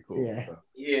it's pretty cool. Yeah, so.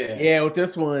 yeah. With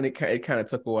this one, it kind of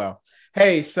took a while.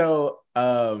 Hey, so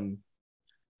I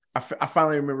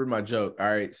finally remembered my joke. All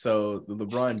right, so the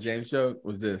LeBron James joke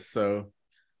was this. So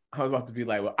I was about to be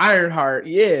like, well, Ironheart,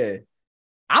 yeah,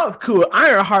 I was cool with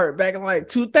Ironheart back in like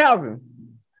 2000.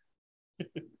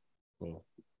 Cool.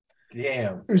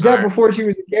 Damn, was that before she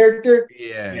was a character?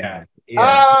 Yeah.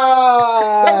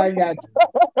 Ah, I got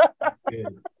you.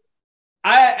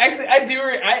 I do.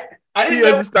 I didn't He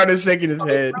know. just started shaking his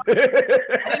head. I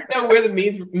didn't know where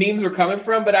the memes were coming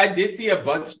from, but I did see a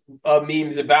bunch of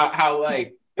memes about how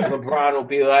like LeBron will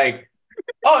be like,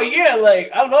 "Oh yeah,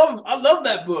 like I love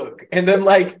that book," and then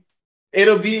like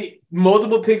it'll be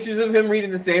multiple pictures of him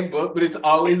reading the same book, but it's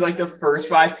always like the first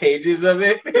 5 pages of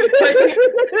it. It's like,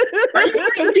 are you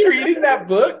really reading that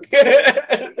book?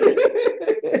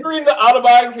 Reading the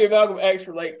autobiography of Malcolm X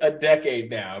for like a decade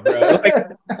now, bro. Like,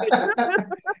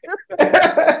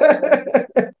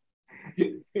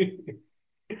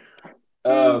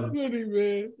 That's funny,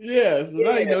 man. Yeah, so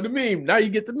now you know the meme. Now you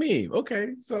get the meme.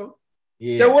 Okay, so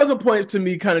yeah. there was a point to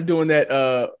me kind of doing that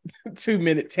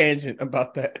 2-minute tangent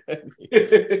about that.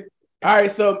 All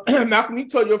right, so Malcolm, you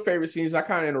told your favorite scenes. I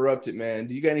kind of interrupted, man.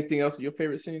 Do you got anything else of your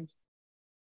favorite scenes?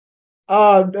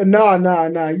 No.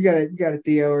 You got it,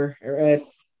 Theo or Ed.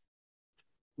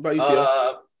 What about you,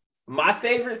 Theo? My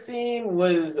favorite scene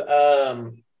was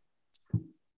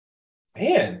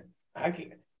man, I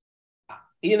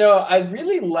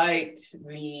really liked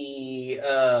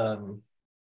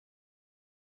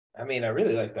I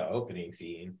really liked the opening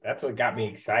scene. That's what got me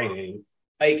excited.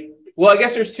 Like, well, I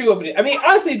guess there's 2 opening. I mean,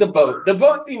 honestly, the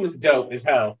boat scene was dope as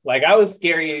hell. Like, I was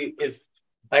scary as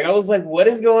like I was like, what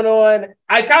is going on?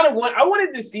 I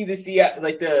wanted to see the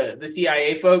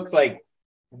CIA folks like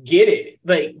get it,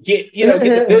 like get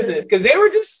the business, because they were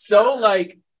just so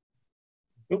like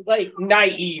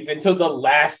naive until the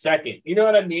last second. You know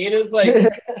what I mean? It was like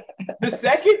the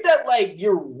second that like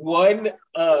your one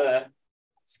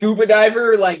scuba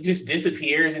diver like just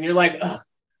disappears and you're like, ugh,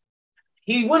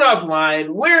 he went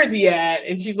offline. Where is he at?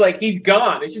 And she's like, he's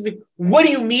gone. And she's like, what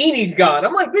do you mean he's gone?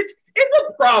 I'm like, bitch, it's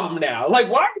a problem now. Like,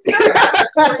 why is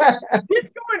that? It's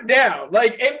going down.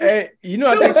 Like, hey, I think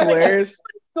it's hilarious.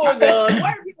 What's going on?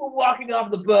 Why are people walking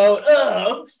off the boat?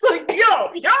 It's like,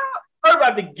 y'all are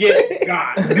about to get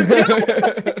God.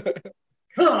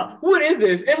 What is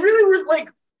this? And really was like,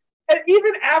 and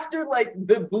even after like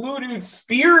the blue dude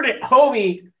speared at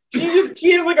homie, she has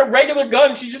like a regular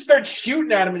gun. She just starts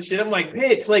shooting at him and shit. I'm like,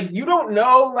 bitch, like you don't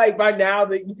know like by now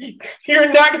that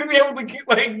you're not gonna be able to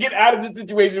get out of the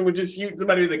situation with just shooting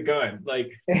somebody with a gun. Like,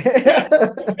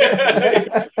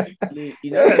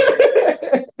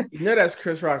 that's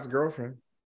Chris Rock's girlfriend.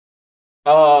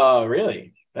 Oh,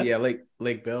 really? Yeah,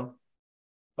 Lake Bell.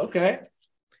 Okay.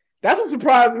 That's what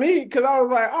surprised me, because I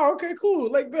was like, oh, okay, cool.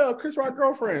 Lake Bell, Chris Rock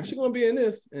girlfriend. She gonna be in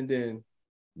this. And then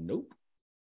nope.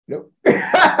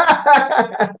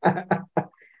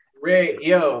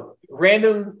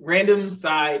 Random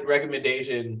side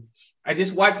recommendation. I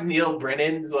just watched Neil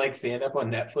Brennan's like stand up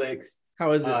on Netflix.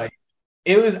 How is it?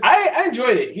 I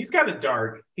enjoyed it. He's kind of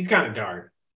dark.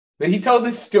 But he told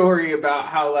this story about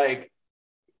how like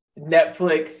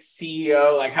Netflix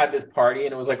CEO like had this party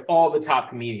and it was like all the top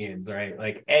comedians, right?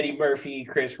 Like Eddie Murphy,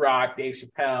 Chris Rock, Dave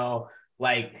Chappelle,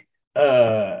 like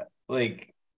wow.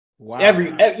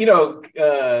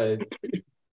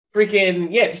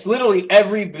 Just literally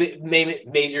every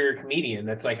major comedian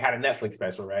that's like had a Netflix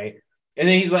special, right? And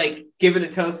then he's like giving a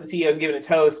toast. The CEO's giving a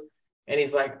toast, and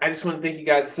he's like, "I just want to thank you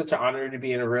guys. It's such an honor to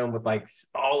be in a room with like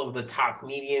all of the top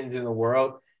comedians in the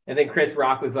world." And then Chris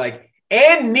Rock was like,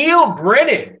 "And Neil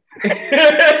Brennan." And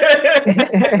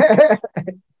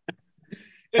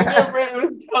Neil Brennan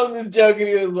was telling this joke, and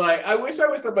he was like, "I wish I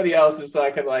was somebody else's so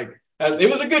I could like." It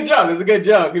was a good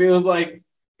joke. And he was like,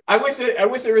 "I wish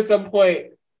there was some point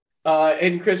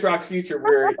in Chris Rock's future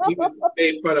where he was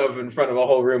made fun of in front of a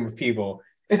whole room of people."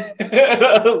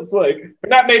 I was like,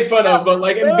 not made fun of, but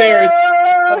like embarrassed.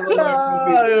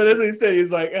 That's what he said. He's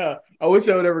like, I wish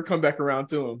I would ever come back around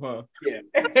to him, huh? Yeah.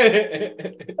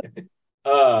 Did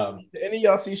any of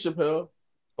y'all see Chappelle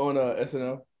on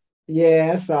SNL?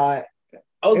 Yeah, I saw it.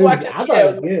 I thought it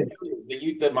was good.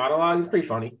 The monologue is pretty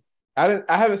funny. I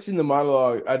haven't seen the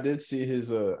monologue. I did see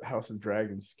his House of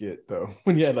Dragons skit though,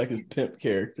 when he had like his pimp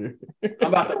character. I'm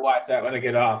about to watch that when I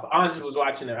get off. I honestly was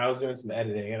watching it. I was doing some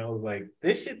editing and I was like,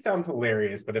 this shit sounds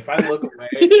hilarious, but if I look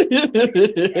away.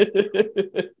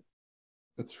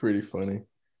 That's pretty funny.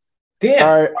 Damn.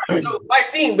 All right. So my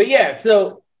scene, but yeah,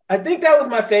 so I think that was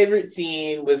my favorite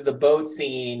scene, was the boat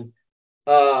scene.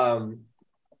 Other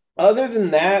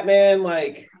than that, man,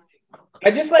 like I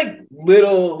just like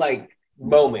little like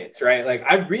moments, right? Like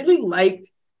I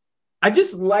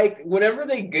just like whenever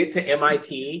they get to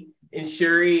MIT and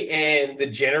Shuri and the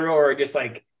general are just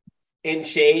like in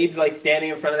shades, like standing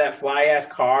in front of that fly ass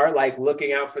car, like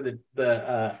looking out for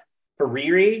for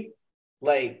Riri.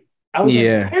 Like I was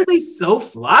like, why are they so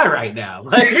fly right now?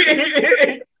 Like you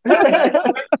know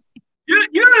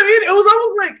what I mean? It was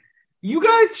almost like you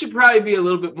guys should probably be a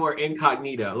little bit more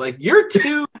incognito. Like you're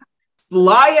two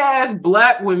fly ass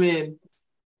black women.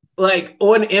 like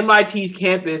on MIT's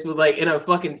campus with like in a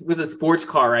fucking with a sports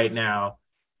car right now.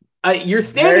 You're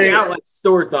standing out like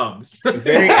sore thumbs.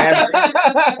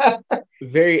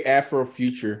 very Afro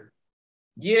future.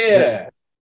 Yeah.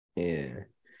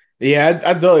 Yeah,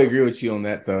 I totally agree with you on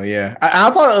that though. Yeah, I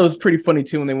thought it was pretty funny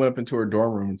too when they went up into her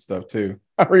dorm room and stuff too.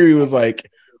 I really was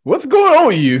like, "What's going on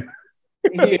with you?"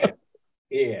 Yeah.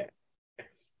 Yeah,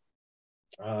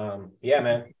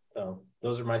 man. So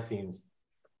those are my scenes.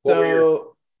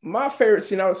 So my favorite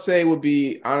scene I would say would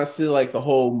be honestly like the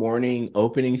whole morning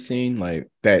opening scene, like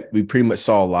that we pretty much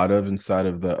saw a lot of inside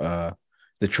of the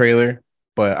trailer,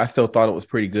 but I still thought it was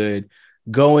pretty good.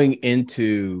 Going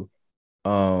into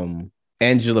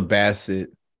Angela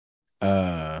Bassett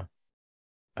at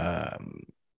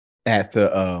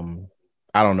the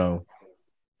I don't know,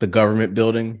 the government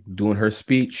building doing her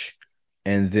speech,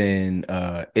 and then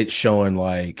it's showing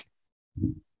like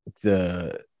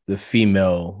the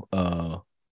female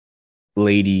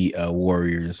lady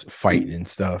warriors fighting and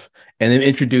stuff, and then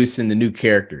introducing the new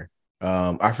character.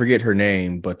 I forget her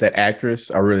name, but that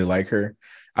actress, I really like her.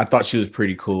 I thought she was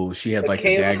pretty cool. She had like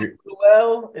a dagger.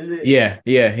 Well, is it?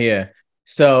 Yeah.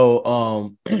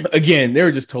 So again, they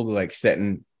were just totally like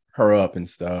setting her up and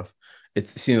stuff. It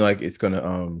seemed like it's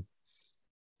gonna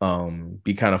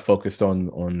be kind of focused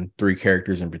on three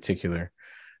characters in particular.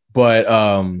 But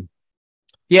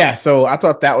yeah, so I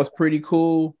thought that was pretty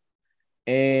cool.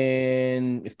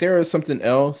 And if there was something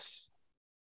else,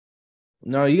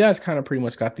 no, you guys kind of pretty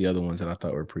much got the other ones that I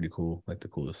thought were pretty cool, like the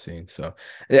coolest scenes. So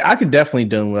yeah, I could definitely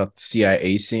done with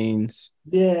CIA scenes.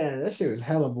 Yeah, that shit was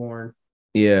hella boring.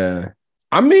 Yeah.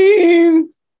 I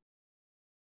mean,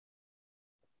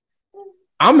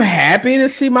 I'm happy to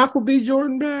see Michael B.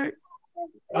 Jordan back.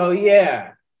 Oh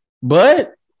yeah.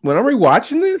 But when I'm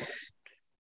rewatching this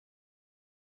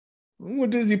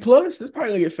with Disney Plus, it's probably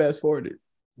gonna get fast forwarded.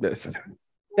 That's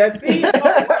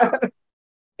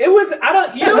it was, I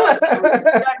don't, you know what?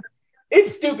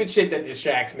 It's stupid shit that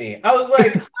distracts me. I was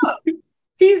like,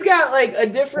 he's got like a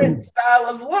different style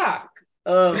of lock.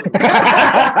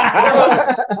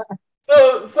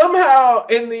 So somehow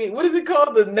in the, what is it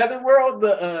called? The netherworld,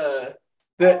 the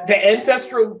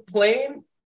ancestral plane,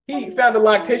 he found a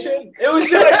loctician. It was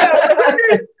shit like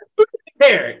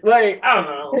that. Like, I don't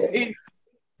know.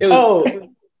 It was.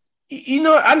 You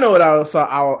know, I know what I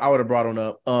would have brought on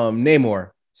up.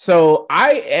 Namor. So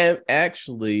I am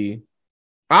actually,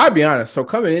 I'll be honest. So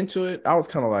coming into it, I was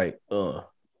kind of like,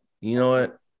 you know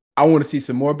what? I want to see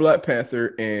some more Black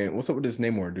Panther. And what's up with this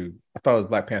Namor dude? I thought it was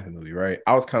Black Panther movie, right?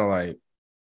 I was kind of like,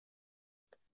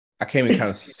 I came in kind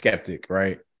of skeptic,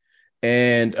 right?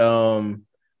 And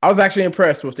I was actually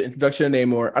impressed with the introduction of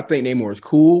Namor. I think Namor is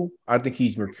cool. I think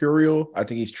he's mercurial. I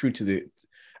think he's true to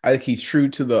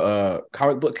the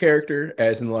comic book character,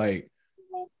 as in like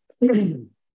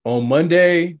on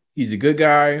Monday he's a good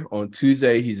guy, on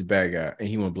Tuesday he's a bad guy, and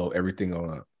he want to blow everything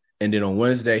on up, and then on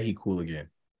Wednesday he cool again,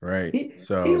 right? He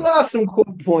So lost some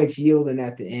cool points yielding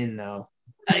at the end though.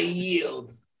 I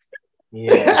yield.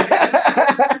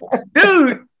 Yeah.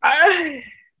 dude.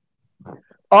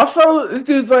 Also, this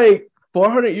dude's like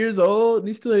 400 years old, and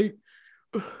he's still like,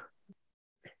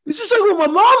 this is like what my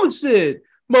mama said.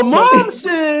 My mom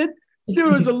said there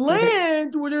was a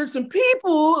land where there's some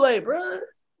people. Like, bro,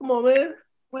 come on, man.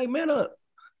 Like, man up.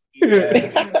 Yeah.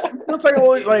 Don't talk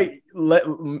about like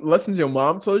lessons your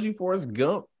mom told you, Forrest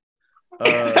Gump.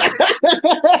 That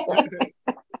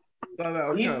was kind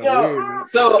of weird.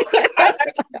 So I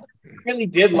really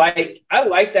did like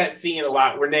that scene a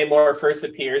lot where Namor first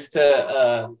appears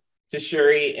to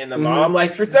Shuri and the mom.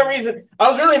 Like, for some reason, I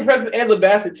was really impressed with Angela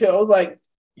Bassett too. I was like,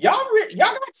 y'all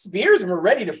got spears and were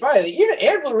ready to fight. Like, even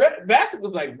Angela Bassett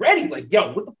was like ready. Like,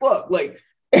 yo, what the fuck? Like,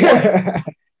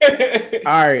 all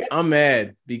right, I'm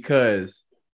mad because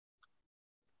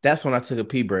that's when I took a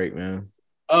pee break, man.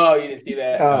 Oh, you didn't see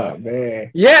that? Oh man.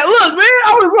 Yeah, look, man.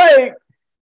 I was like,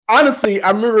 honestly,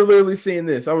 I remember literally seeing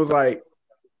this. I was like,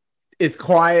 it's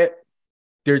quiet.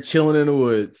 They're chilling in the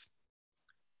woods.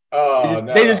 Oh,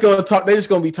 They just gonna talk. They just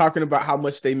gonna be talking about how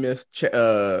much they miss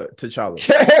T'Challa.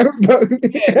 Yeah,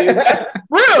 dude, that's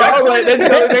real. I was like,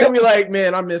 they're gonna be like,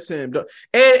 man, I miss him.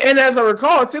 And as I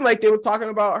recall, it seemed like they was talking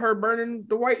about her burning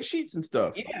the white sheets and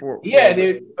stuff. Yeah,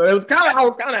 dude. So I was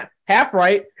kind of half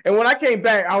right. And when I came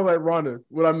back, I was like, Rhonda,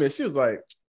 what I missed? She was like,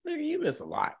 nigga, you miss a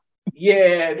lot.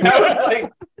 Yeah, that was like,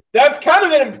 that's kind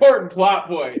of an important plot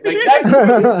point. Like,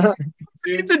 that's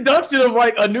introduction of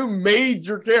like a new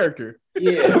major character.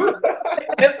 Yeah.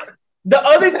 And the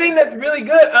other thing that's really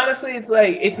good, honestly, it's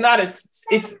like,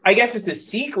 I guess it's a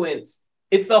sequence.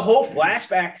 It's the whole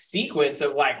flashback sequence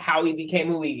of like how he became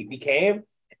who he became.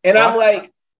 And I'm like,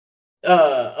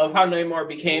 of how Namor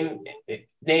became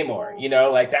Namor, you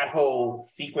know, like that whole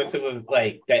sequence of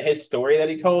like that his story that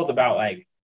he told about like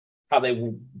how they,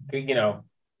 you know,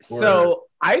 So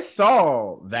I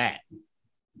saw that,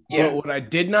 yeah, but what I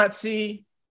did not see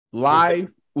live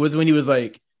was when he was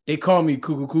like, "They call me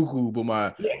Cuckoo Cuckoo, but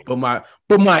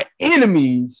my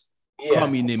enemies call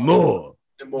me Namor."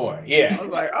 Namor, yeah, I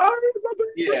was like, "Oh,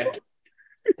 yeah,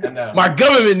 I know, my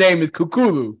government name is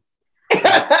Kukulu."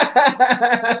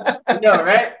 I know,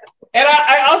 right? And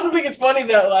I also think it's funny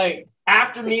that like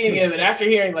after meeting him and after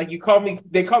hearing like they call me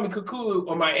Cuckoo,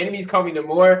 or my enemies call me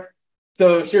Namor.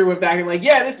 So Shuri went back and like,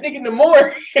 yeah, this nigga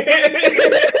Namor.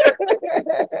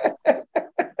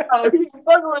 Oh, he's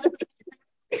fucking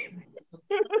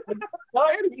with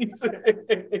my enemies.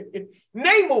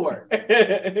 Namor.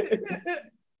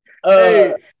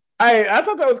 Hey, I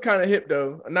thought that was kind of hip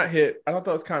though. Not hip. I thought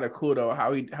that was kind of cool though.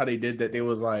 How they did that. They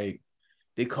was like,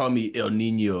 they call me El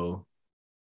Nino.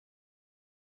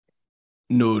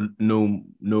 No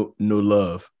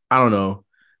love. I don't know.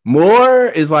 More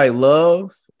is like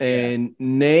love, and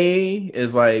nay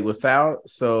is like without.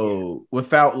 So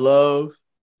without love,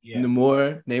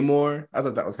 Namor. I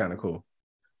thought that was kind of cool.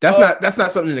 That's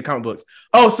not something in the comic books.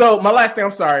 Oh, so my last thing.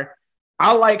 I'm sorry.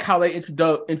 I like how they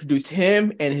introduced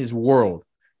him and his world,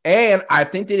 and I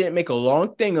think they didn't make a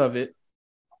long thing of it.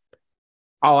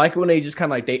 I like it when they just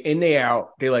kind of like they in, they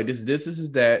out. They like this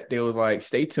is that. They was like,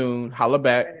 stay tuned, holla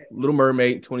back, Little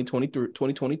Mermaid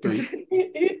 2023.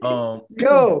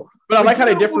 Yo, but I like how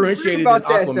they what was weird differentiated in about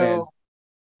that Aquaman. though?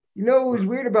 You know what was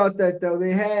weird about that though?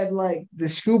 They had like the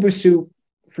scuba suit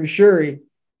for Shuri,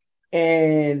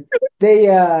 and they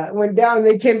went down and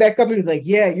they came back up and he was like,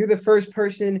 "Yeah, you're the first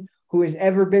person who has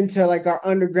ever been to like our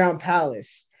underground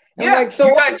palace." And I'm like, so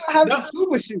you why guys do you have the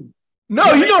scuba suit?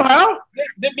 No, you know how?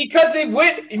 Because they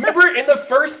went. Remember in the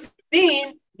first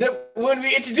scene that when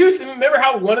we introduced him, remember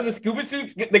how one of the scuba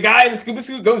suits, the guy in the scuba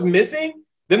suit, goes missing.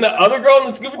 Then the other girl in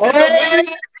the scuba suit goes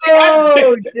missing.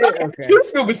 Oh, shit. Okay. Two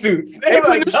scuba suits. They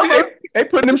putting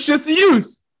them shits to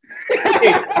use.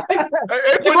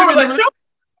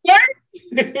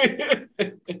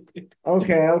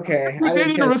 Okay. They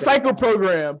need a recycle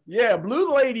program. Yeah,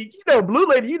 Blue Lady,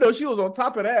 she was on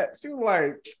top of that. She was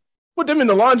like, put them in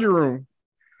the laundry room.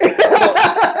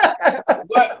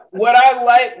 What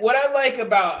I like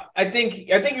about I think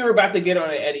you were about to get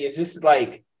on it, Eddie, is just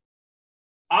like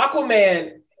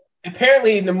Aquaman.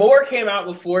 Apparently, Namor came out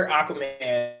before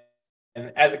Aquaman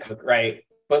as a cook, right?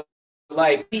 But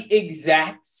like the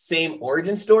exact same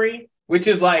origin story, which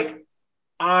is like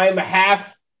I'm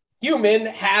half human,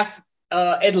 half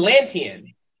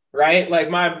Atlantean, right? Like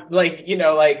my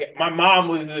mom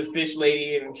was a fish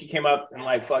lady and she came up and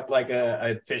like fucked like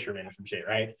a fisherman or some shit,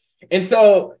 right? And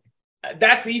so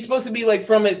he's supposed to be like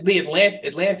from the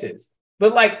Atlantis.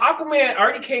 But like Aquaman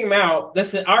already came out,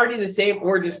 that's already the same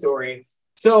origin story.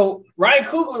 So Ryan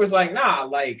Coogler was like, nah,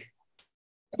 like,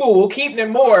 cool, we'll keep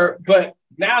Namor, but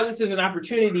now this is an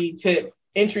opportunity to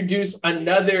introduce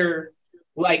another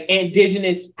like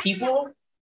indigenous people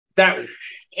that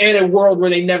in a world where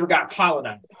they never got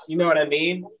colonized. You know what I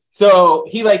mean? So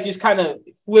he like just kind of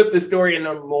flipped the story and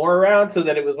more around so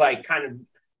that it was like kind of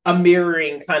a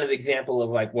mirroring kind of example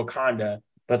of like Wakanda,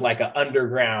 but like an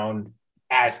underground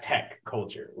Aztec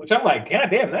culture, which I'm like, God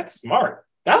damn, that's smart.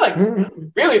 That like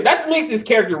really that makes this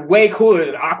character way cooler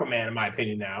than Aquaman, in my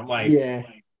opinion. Now I'm like, yeah,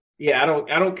 I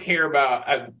don't care about.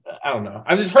 I don't know.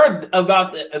 I've just heard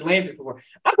about the Atlantis before.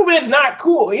 Aquaman's not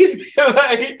cool. He's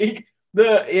like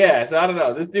so I don't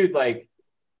know. This dude, like,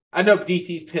 I know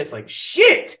DC's pissed. Like,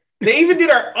 shit, they even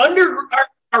did our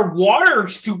water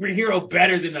superhero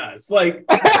better than us. Like,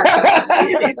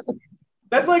 that's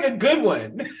like a good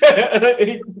one.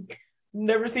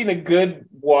 Never seen a good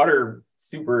water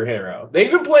superhero. They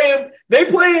even play him. They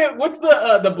play him. What's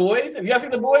the Boys? Have you guys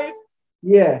seen the Boys?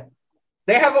 Yeah.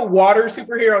 They have a water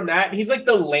superhero on that. He's like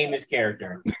the lamest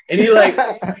character, and he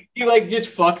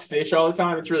just fucks fish all the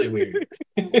time. It's really weird.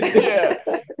 Yeah,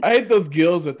 I hate those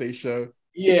gills that they show.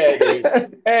 Yeah,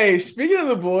 dude. Hey, speaking of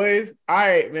the Boys, all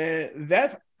right, man.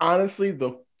 That's honestly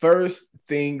the first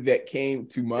thing that came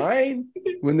to mind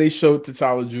when they showed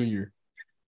T'Challa Jr.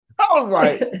 I was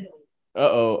like,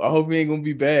 I hope he ain't gonna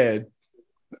be bad.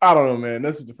 I don't know, man.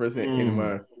 That's just the first thing that came to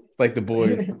mind. Like the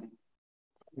Boys.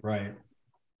 Right.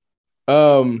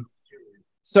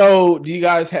 So do you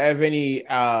guys have any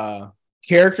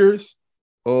characters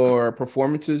or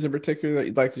performances in particular that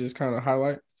you'd like to just kind of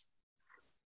highlight?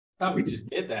 Thought we just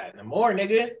did that. No more,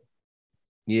 nigga.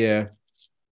 Yeah.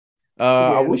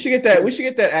 We should get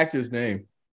that actor's name.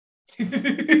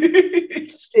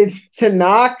 It's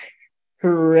Tanakh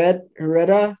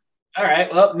Hereda. All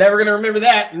right. Well, never gonna remember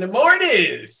that. And the more it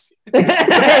is.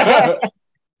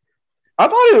 I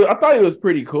thought he was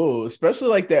pretty cool, especially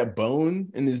like that bone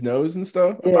in his nose and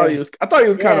stuff. Yeah. I thought he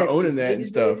was kind of Yeah, owning that and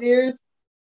stuff. ears.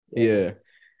 Yeah.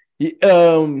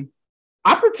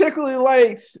 I particularly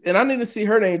liked, and I need to see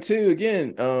her name too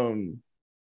again.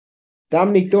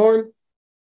 Dominique Thorne,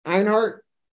 Ironheart.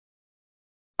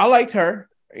 I liked her.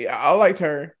 Yeah, I liked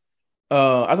her.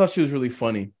 I thought she was really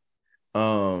funny.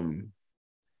 I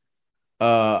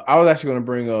was actually going to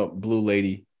bring up Blue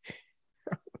Lady.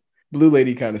 Blue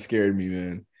Lady kind of scared me,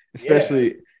 man.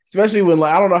 Especially when,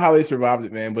 like, I don't know how they survived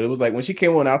it, man. But it was like when she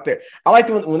came on out there. I liked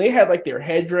when they had like their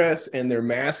headdress and their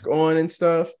mask on and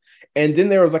stuff. And then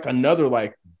there was like another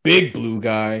like big blue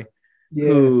guy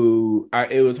who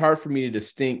it was hard for me to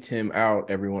distinct him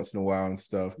out every once in a while and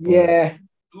stuff. But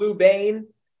Blue Bane.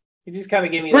 He just kind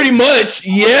of gave me pretty much.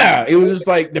 Yeah, it was just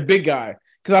like the big guy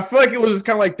because I feel like it was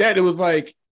kind of like that. It was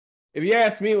like, if you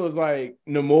ask me, it was like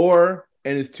Namor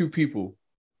and his two people,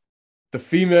 the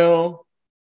female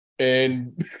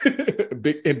and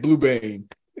Blue Bane.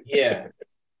 Yeah.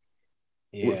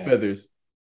 With feathers.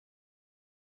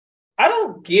 I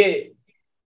don't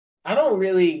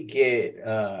really get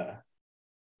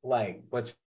like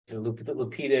what's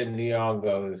Lupita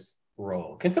Nyong'o's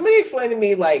role. Can somebody explain to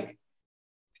me like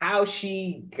how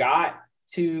she got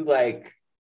to like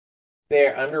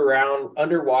their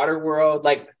underwater world?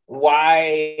 Like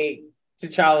why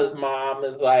T'Challa's mom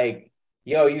is like,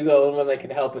 yo, you the only one that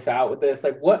can help us out with this?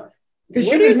 Like what? Because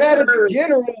she was mad at the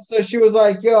general, so she was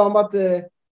like, yo, I'm about to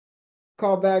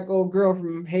call back old girl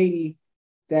from Haiti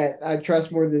that I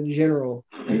trust more than the general,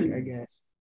 I guess.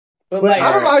 But like,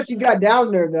 I don't know how she got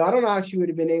down there, though. I don't know how she would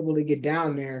have been able to get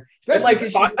down there. Especially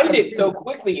like find it so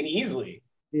quickly and easily.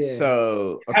 Yeah.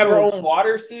 So have her own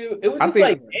water suit. It was just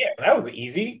like, damn, that was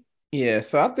easy. Yeah,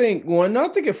 so I think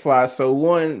it flies. So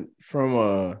one from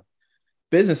a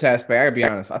business aspect, I gotta be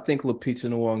honest. I think Lupita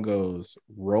Nyong'o's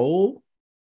role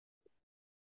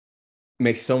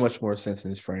makes so much more sense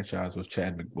in this franchise with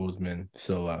Chadwick Boseman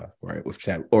still alive, right? With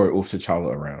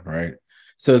T'Challa around, right?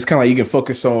 So it's kind of like you can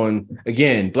focus on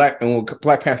again Black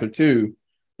Panther 2.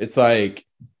 It's like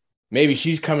maybe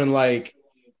she's coming like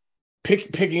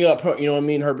picking up her, you know what I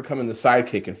mean? Her becoming the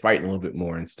sidekick and fighting a little bit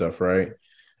more and stuff, right?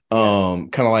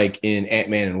 Kind of like in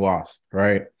Ant-Man and Wasp,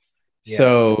 right? Yeah.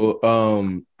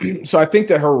 So so I think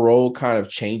that her role kind of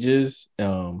changes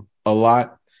a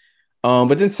lot.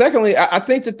 But then secondly, I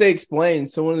think that they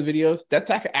explained, so one of the videos, that's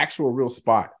like an actual real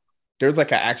spot. There's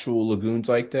like an actual lagoons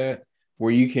like that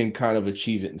where you can kind of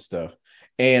achieve it and stuff.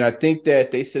 And I think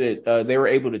that they said it, they were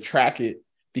able to track it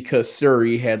because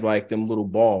Suri had like them little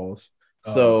balls.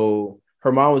 So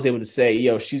her mom was able to say,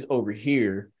 yo, she's over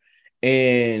here.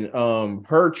 And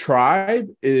her tribe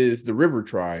is the River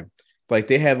Tribe. Like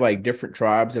they have like different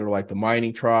tribes that are like the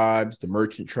mining tribes, the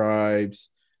merchant tribes,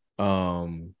 I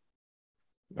don't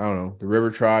know, the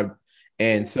River Tribe.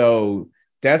 And so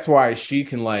that's why she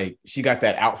got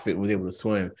that outfit and was able to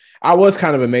swim. I was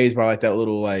kind of amazed by like that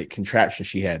little like contraption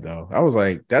she had though. I was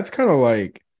like, that's kind of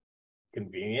like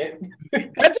convenient.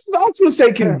 I just also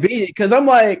say convenient because I'm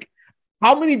like,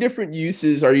 how many different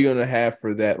uses are you going to have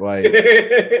for that like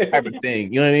type of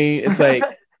thing? You know what I mean? It's like,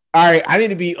 all right, I need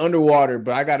to be underwater,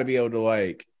 but I got to be able to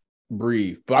like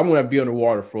breathe. But I'm going to be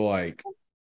underwater for like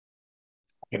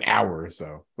an hour or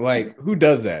so. Like, who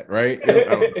does that, right?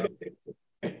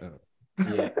 Yeah.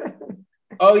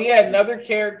 Oh yeah, another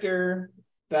character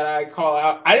that I call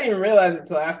out. I didn't even realize it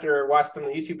until after I watched some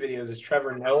of the YouTube videos. Is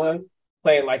Trevor Noah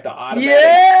playing like the automated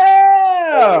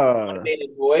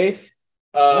voice.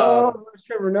 Oh, it's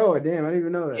Trevor Noah. Damn, I didn't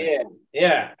even know that.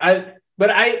 Yeah.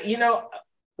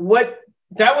 What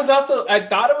that was also. I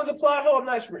thought it was a plot hole. I'm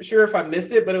not sure if I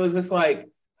missed it, but it was just like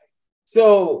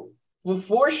so.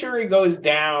 Before Shuri goes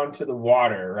down to the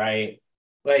water, right?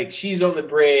 Like she's on the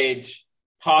bridge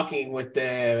talking with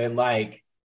them, and like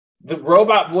the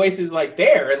robot voice is like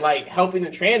there and like helping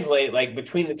to translate like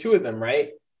between the two of them, right?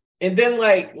 And then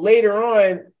like later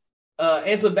on,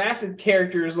 Ansel Bassett's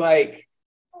character is like,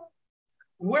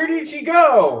 where did she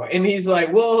go? And he's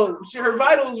like, well, her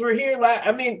vitals were here.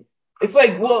 I mean, it's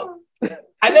like, well,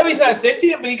 I know he's not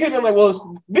sentient, but he could have been like,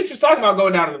 well, bitch was talking about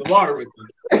going down into the water with me.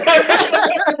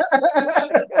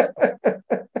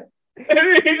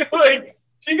 And he's like,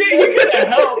 he could have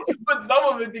helped put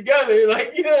some of it together.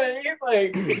 Like, you know what I mean?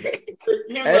 Like,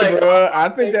 bro, I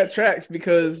think that tracks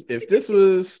because if this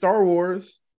was Star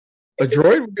Wars, a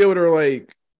droid would be able to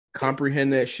like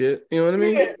comprehend that shit. You know what I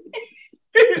mean? Yeah.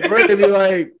 The droid would be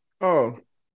like, oh,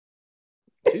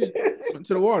 she went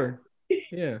to the water.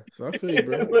 Yeah, so I feel you,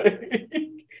 bro.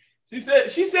 She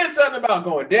said something about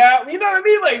going down. You know what I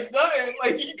mean? Like something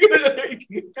like you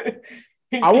could.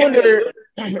 I wonder.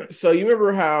 So you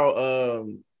remember how?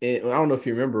 I don't know if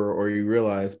you remember or you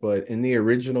realize, but in the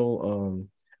original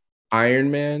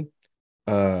Iron Man,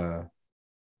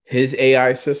 his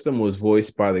AI system was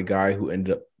voiced by the guy who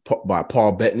ended up by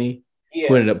Paul Bettany, who Yeah,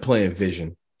 ended up playing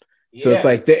Vision. So it's yeah,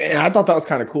 like, and I thought that was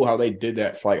kind of cool how they did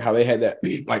that. For like how they had that,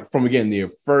 like from again the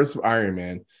first Iron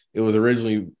Man, it was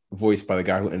originally voiced by the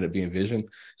guy who ended up being Vision.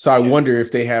 So I yeah. wonder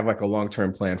if they have like a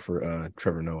long-term plan for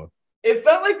Trevor Noah. It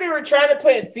felt like they were trying to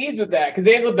plant seeds with that because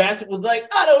Angela Bassett was like,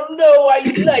 "I don't know why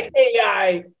you like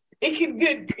AI. It could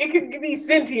be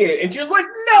sentient," and she was like,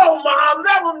 "No, mom,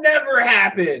 that will never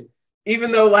happen."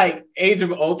 Even though like Age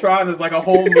of Ultron is like a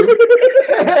whole movie,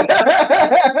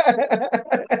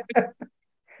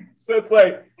 so it's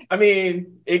like, I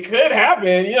mean, it could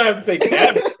happen. You don't have to say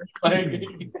never. Like,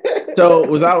 So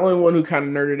was I the only one who kind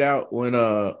of nerded out when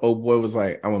old boy was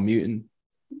like, "I'm a mutant"?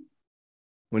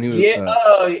 When he was yeah,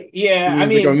 oh yeah. he I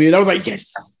was like, "I'm a mean, mutant," I was like,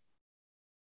 "Yes."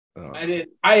 I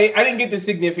didn't get the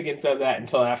significance of that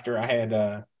until after I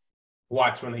had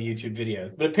watched one of the YouTube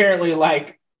videos. But apparently,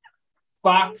 like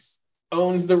Fox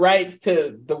owns the rights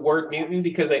to the word mutant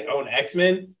because they own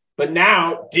X-Men. But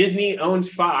now Disney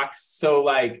owns Fox, so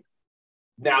like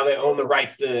now they own the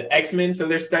rights to X-Men. So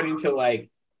they're starting to like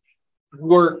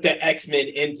work the X-Men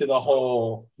into the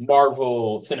whole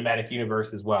Marvel cinematic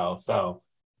universe as well. So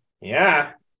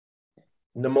yeah,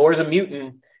 Namor's a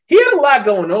mutant. He had a lot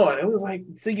going on. It was like,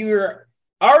 so you were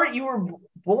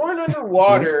born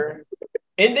underwater,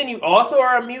 and then you also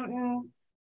are a mutant,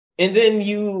 and then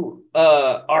you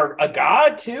are a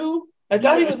god too. I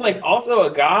thought he was like also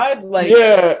a god, like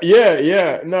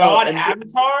yeah. No, god and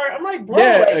avatar. I'm like, bro,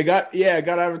 yeah, like I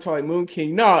got Avatar like Moon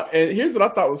King. No, and here's what I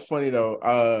thought was funny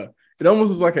though. It almost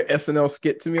was like an SNL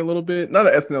skit to me a little bit. Not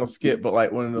an SNL skit, but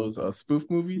like one of those spoof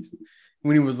movies.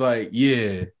 When he was like,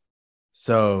 "Yeah,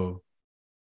 so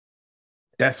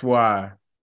that's why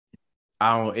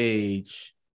I don't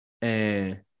age,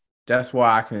 and that's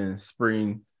why I can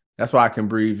spring. That's why I can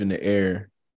breathe in the air,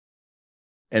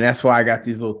 and that's why I got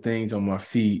these little things on my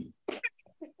feet."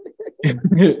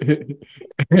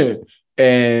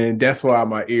 And that's why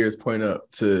my ears point up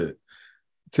to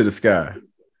the sky.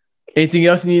 Anything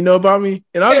else you need to know about me?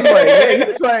 And I was just like, man, you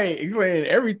just like explaining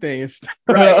everything and stuff.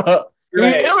 right, I right,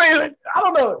 mean, I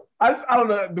don't know. I don't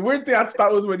know. The weird thing I just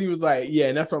thought was when he was like, yeah,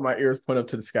 and that's why my ears point up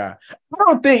to the sky. I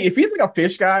don't think if he's like a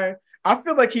fish guy, I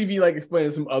feel like he'd be like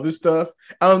explaining some other stuff.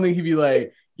 I don't think he'd be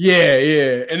like,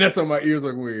 yeah, and that's why my ears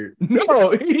look weird.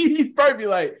 No, he'd probably be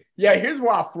like, yeah, here's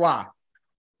why I fly.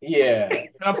 yeah, And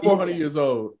I'm 400 years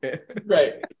old.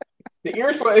 right. The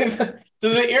ears so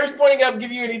the ears pointing up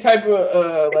give you any type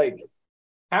of like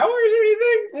powers or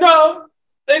anything? No,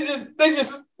 they just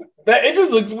that it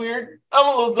just looks weird. I'm a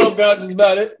little self conscious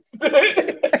about it. Get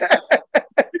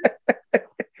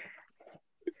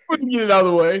it out of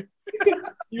the way.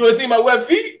 You want to see my web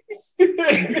feet?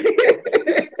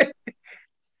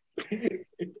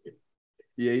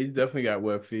 Yeah, he's definitely got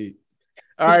web feet.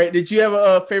 All right. Did you have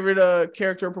a favorite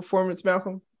character or performance,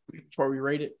 Malcolm? Before we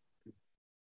rate it.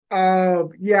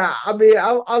 Yeah, I mean,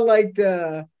 I liked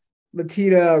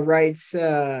Latita Wright's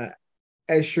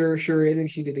as sure. I think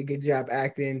she did a good job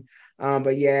acting.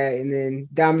 But yeah, and then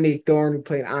Dominique Thorne, who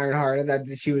played Ironheart, I thought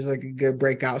that she was like a good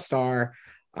breakout star.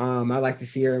 I like to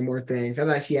see her in more things. I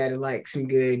thought she added like some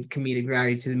good comedic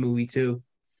value to the movie too.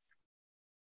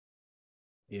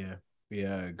 Yeah, I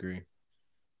agree.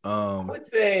 I would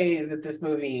say that this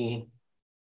movie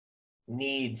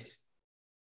needs,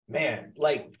 man,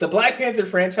 like the Black Panther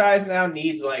franchise now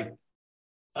needs like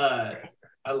uh,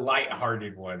 a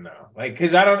light-hearted one though. Like,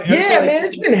 because I feel Yeah, like man,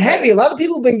 it's been heavy. A lot of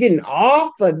people have been getting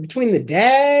off, like between the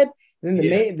dad and then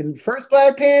yeah, the first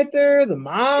Black Panther, the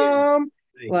yeah, mom.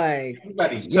 like, Like,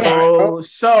 everybody's yeah, tired. bro.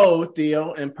 So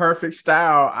Theo, in perfect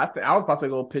style, I was about to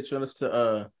go pitch on us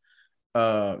to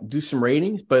do some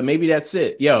ratings, but maybe that's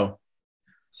it. Yo,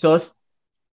 so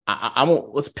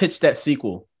let's pitch that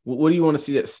sequel. What do you want to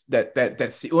see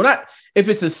well, not if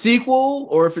it's a sequel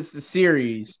or if it's the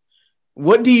series.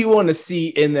 What do you want to see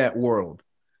in that world?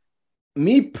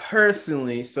 Me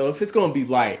personally, so if it's going to be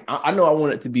light, I know I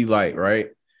want it to be light, right?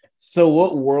 So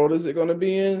what world is it going to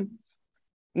be in?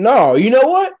 No, you know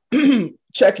what?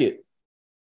 Check it.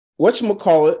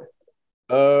 Whatchamacallit?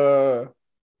 The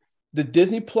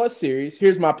Disney Plus series.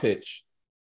 Here's my pitch.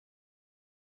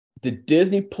 The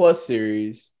Disney Plus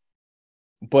series,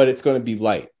 but it's going to be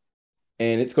light.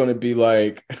 And it's going to be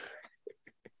like,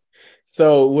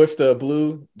 so with the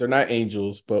blue, they're not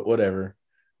angels, but whatever.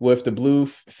 With the blue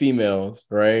females,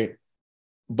 right?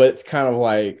 But it's kind of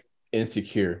like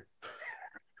insecure.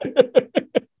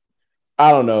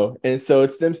 I don't know. And so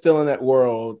it's them still in that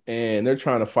world and they're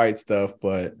trying to fight stuff,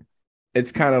 but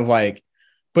it's kind of like,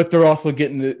 but they're also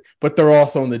getting it, but they're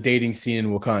also in the dating scene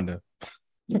in Wakanda.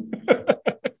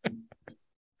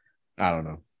 I don't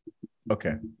know.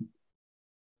 Okay.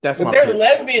 That's But my there's pitch.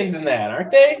 lesbians in that,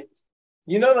 aren't they?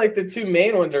 You know, like the two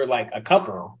main ones are like a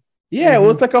couple. Yeah,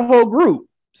 well, it's like a whole group.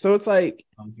 So it's like,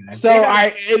 Okay. so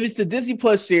if it's a Disney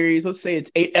Plus series, let's say it's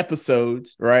 8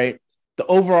 episodes, right? The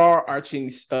overall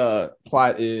arching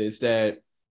plot is that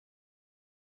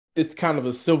it's kind of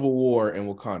a civil war in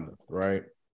Wakanda, right?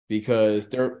 Because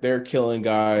they're killing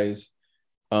guys,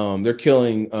 they're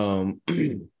killing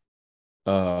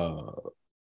uh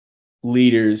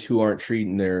leaders who aren't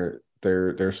treating their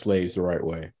slaves the right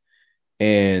way.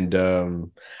 And I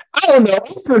don't know.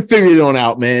 I'm gonna figure it on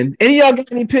out, man. Any of y'all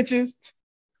got any pitches?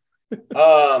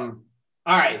 All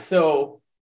right. So,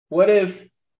 what if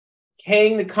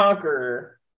Kang the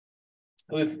Conqueror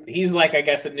he's like, I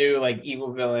guess, a new like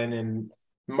evil villain in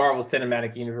Marvel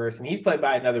Cinematic Universe, and he's played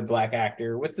by another black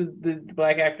actor. What's the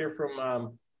black actor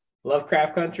from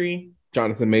Lovecraft Country?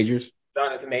 Jonathan Majors.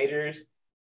 Jonathan Majors.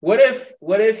 What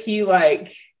if he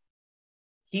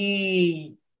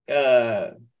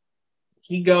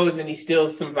he goes and he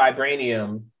steals some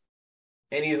vibranium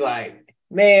and he's like,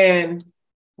 man,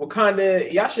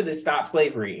 Wakanda, y'all should have stopped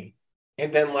slavery.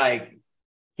 And then like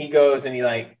he goes and he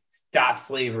like stops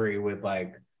slavery with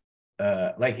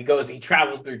he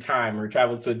travels through time or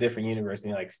travels to a different universe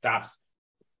and he like stops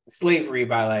slavery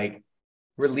by like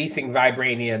releasing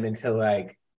vibranium into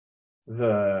like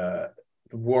the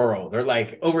world or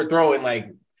like overthrowing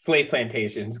like slave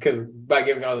plantations because by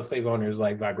giving all the slave owners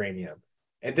like vibranium.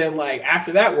 And then like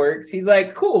after that works, he's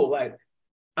like, cool, like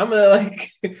I'm gonna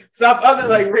like stop other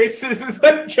like racist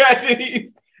like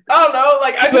tragedies. I don't know,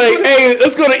 like I just like, hey,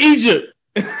 let's go to Egypt.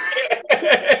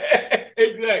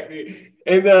 Exactly.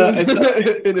 And so,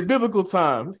 in the biblical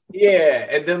times. Yeah,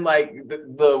 and then like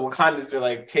the Wakandans are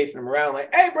like chasing him around,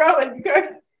 like, hey bro, like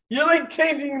you're like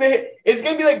changing it's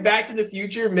gonna be like Back to the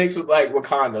Future mixed with like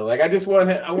Wakanda. Like I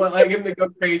want like him to go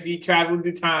crazy, traveling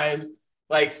through times,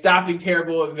 like stopping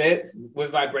terrible events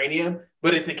with vibranium,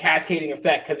 but it's a cascading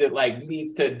effect because it like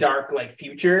leads to a dark like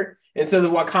future. And so the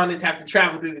Wakandans have to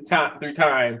travel through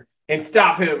time and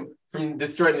stop him from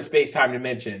destroying the space-time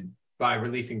dimension by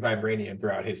releasing vibranium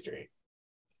throughout history.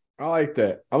 I like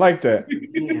that. I like that.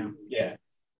 Yeah.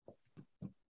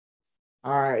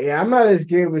 All right, yeah, I'm not as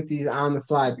good with these on the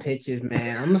fly pitches,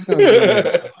 man. I'm just gonna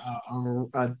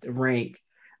go a rank.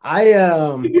 I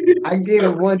give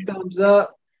it 1 thumbs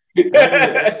up. I give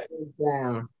it 1 thumbs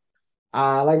down.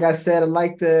 Like I said, I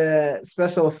like the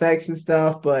special effects and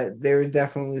stuff, but there were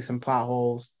definitely some plot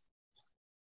holes.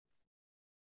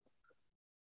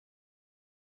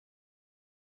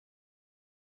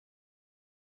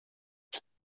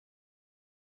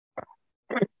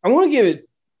 I want to give it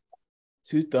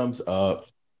 2 thumbs up.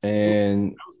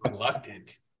 And I was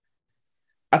reluctant.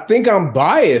 I think I'm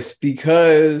biased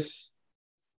because,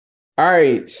 all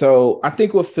right, so I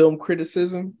think with film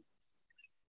criticism,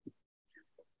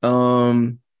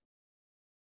 I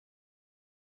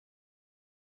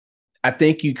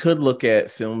think you could look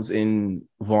at films in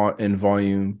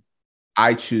volume.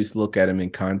 I choose to look at them in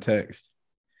context.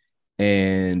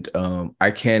 And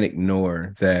I can't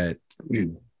ignore that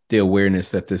the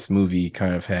awareness that this movie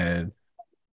kind of had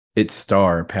its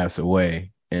star pass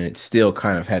away, and it still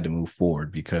kind of had to move forward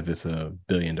because it's a $1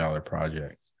 billion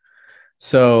project.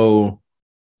 So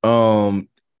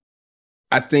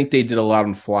I think they did a lot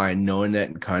on the fly, knowing that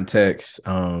in context.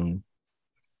 I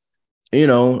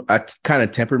kind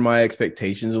of tempered my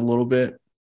expectations a little bit.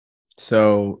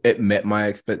 So it met my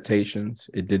expectations.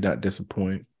 It did not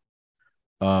disappoint.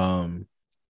 And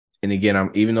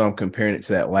again, even though I'm comparing it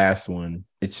to that last one,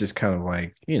 it's just kind of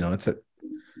like, it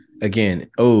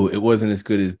wasn't as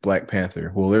good as Black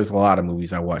Panther. Well, there's a lot of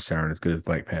movies I watched that aren't as good as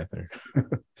Black Panther.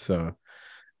 So,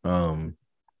 I don't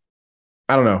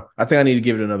know. I think I need to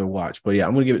give it another watch, but yeah,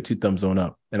 I'm going to give it 2 thumbs on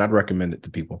up, and I'd recommend it to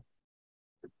people.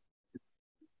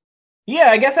 Yeah,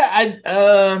 I guess I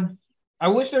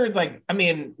wish there was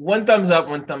 1 thumbs up,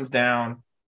 1 thumbs down.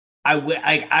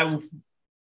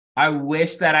 I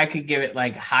wish that I could give it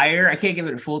like higher. I can't give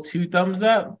it a full 2 thumbs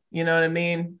up. You know what I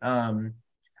mean?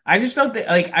 I just don't think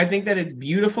I think that it's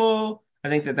beautiful. I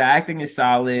think that the acting is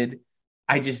solid.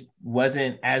 I just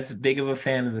wasn't as big of a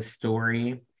fan of the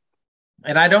story.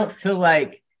 And I don't feel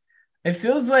like it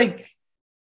feels like,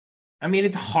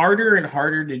 it's harder and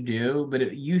harder to do, but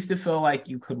it used to feel like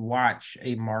you could watch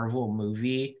a Marvel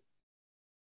movie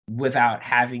without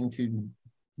having to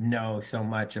know so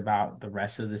much about the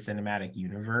rest of the cinematic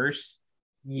universe.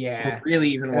 Yeah, really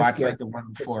even that's watch good. like the one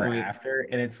Good before or point. after,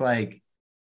 and it's like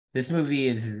this movie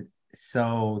is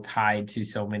so tied to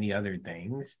so many other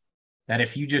things that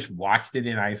if you just watched it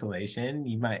in isolation,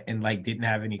 you might and like didn't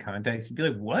have any context, you'd be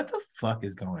like, "What the fuck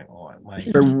is going on?" Like,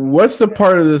 What's the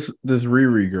part of this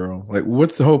Riri girl? Like,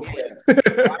 what's the whole point?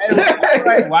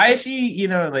 why is she? You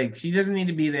know, like she doesn't need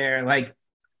to be there. Like,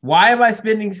 why am I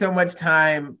spending so much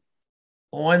time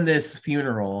on this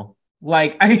funeral?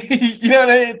 Like, you know,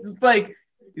 it's like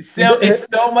it's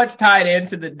so much tied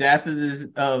into the death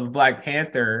of Black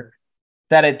Panther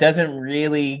that it doesn't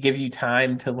really give you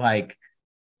time to like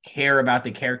care about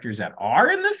the characters that are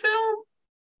in the film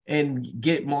and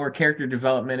get more character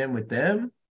development in with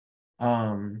them.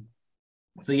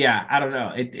 So yeah, I don't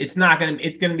know. It's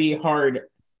gonna be hard.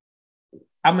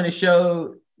 I'm gonna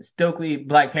show Stokely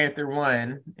Black Panther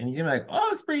 1, and he's gonna be like, oh,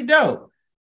 it's pretty dope.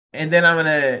 And then I'm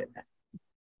gonna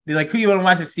be like, who you want to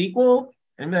watch a sequel?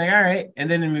 And be like, all right. And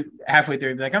then halfway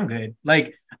through, be like, I'm good.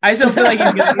 Like, I still feel like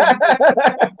he's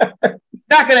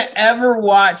not gonna ever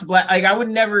watch Black. Like, I would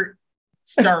never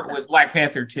start with Black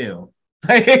Panther 2.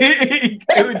 Like,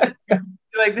 it would just be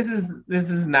like this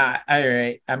is not all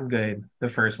right. I'm good. The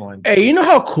first one. Hey, you know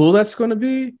how cool that's gonna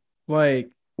be? Like,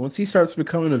 once he starts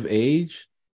becoming of age,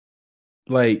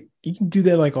 like you can do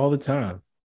that like all the time.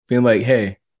 Being like,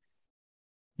 hey,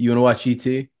 you want to watch ET?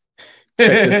 Check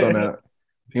this one out.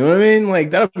 You know what I mean?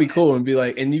 Like that would be cool and be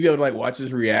like, and you'd be able to like watch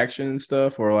his reaction and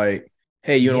stuff, or like,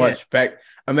 hey, you want to watch back?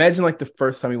 Imagine like the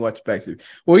first time you watch Back to.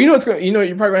 Well, you know it's gonna, you know,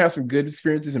 you're probably gonna have some good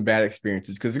experiences and bad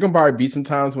experiences because there's gonna probably be some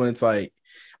times when it's like,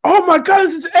 oh my god,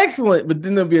 this is excellent, but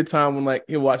then there'll be a time when like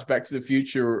he'll watch Back to the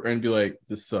Future and be like,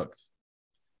 this sucks.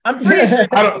 I'm pretty sure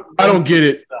I don't get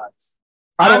it. Sucks.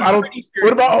 I don't. Sure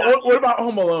what about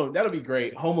Home Alone? That'll be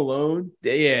great. Home Alone,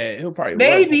 yeah, he'll probably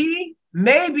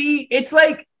maybe it's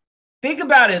like. Think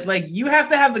about it. Like you have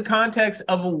to have the context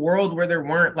of a world where there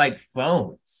weren't like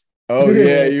phones. Oh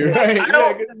yeah, you're right.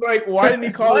 It's like, why didn't he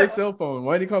call their cell phone?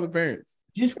 Why didn't he call the parents?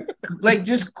 Just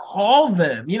call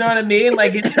them. You know what I mean?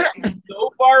 Like it's so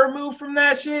far removed from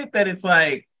that shit that it's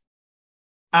like,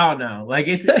 I don't know. Like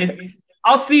it's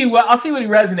I'll see what he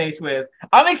resonates with.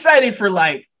 I'm excited for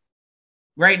like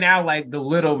right now, like the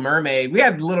Little Mermaid. We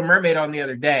had the Little Mermaid on the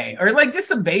other day, or like just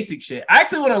some basic shit. I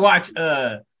actually want to watch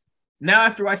now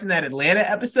after watching that Atlanta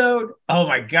episode. Oh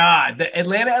my god, the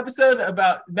Atlanta episode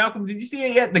about Malcolm. Did you see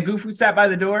it yet? The goof who sat by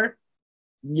the door.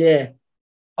 Yeah.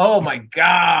 Oh my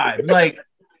god, like.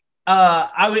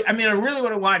 I really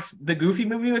want to watch the Goofy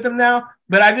movie with him now,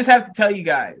 but I just have to tell you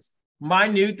guys, my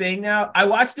new thing now. I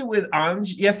watched it with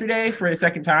Anj yesterday for a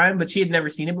second time, but she had never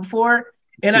seen it before,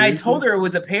 and I told her it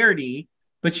was a parody,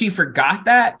 but she forgot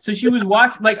that. So she was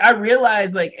watching. Like I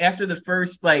realized, like after the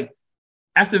first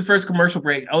commercial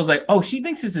break, I was like, oh, she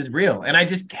thinks this is real, and I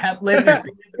just kept letting her.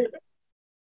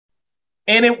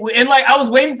 And like I was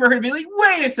waiting for her to be like,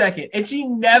 wait a second. And she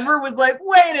never was like,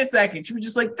 wait a second. She was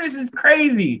just like, this is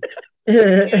crazy.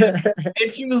 And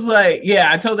she was like, yeah,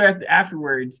 I told her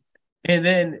afterwards. And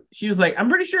then she was like, I'm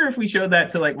pretty sure if we showed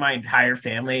that to like my entire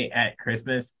family at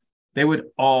Christmas, they would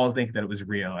all think that it was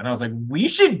real. And I was like, we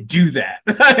should do that.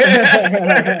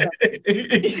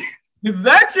 Because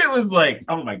that shit was like,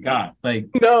 oh my God. Like,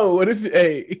 no, what if,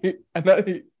 hey, I'm not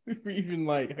even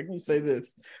like, how can you say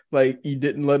this? Like, you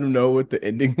didn't let him know what the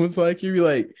ending was like. You'd be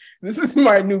like, this is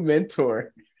my new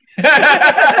mentor.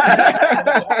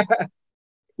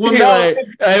 Well, no,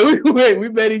 like, we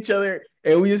met each other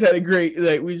and we just had a great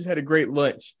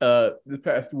lunch this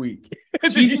past week.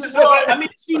 She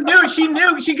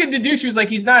knew she could deduce. She was like,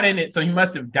 he's not in it, so he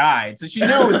must have died. So she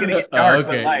knew it was gonna get dark.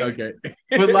 Okay.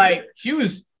 But like she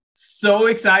was so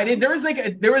excited. There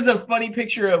was a funny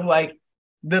picture of like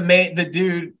the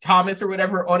dude Thomas or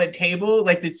whatever on a table,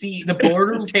 like the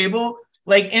boardroom table,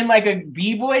 like in like a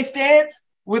b-boy stance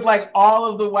with like all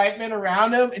of the white men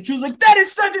around him, and she was like, "That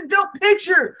is such a dope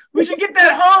picture. We should get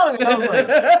that hung." And I was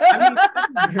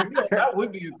like, that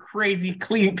would be a crazy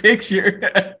clean picture.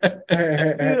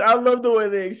 Dude, I love the way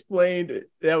they explained it.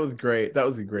 That was great. That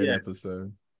was a great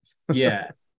episode.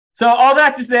 Yeah. So all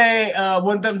that to say,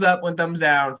 1 thumbs up, 1 thumbs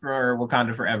down for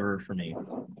Wakanda Forever for me.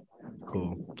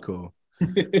 Cool.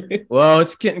 Well,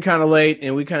 it's getting kind of late,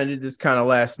 and we kind of did this kind of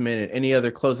last minute. Any other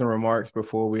closing remarks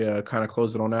before we kind of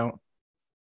close it on out?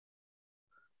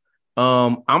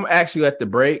 I'm actually at the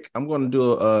break. I'm going to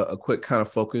do a quick kind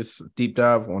of focus deep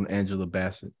dive on Angela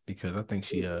Bassett because I think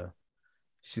she's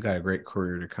got a great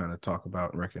career to kind of talk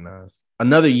about and recognize.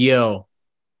 Another Yale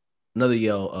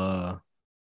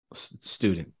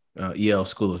student, Yale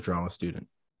School of Drama student.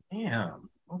 Damn.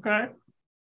 Okay.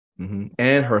 Mm-hmm.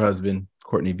 And her husband,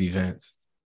 Courtney B. Vance.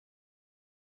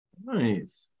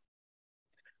 Nice.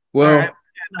 Well,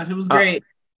 gosh, it was great.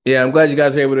 Yeah, I'm glad you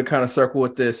guys were able to kind of circle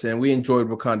with this, and we enjoyed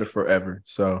Wakanda Forever.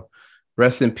 So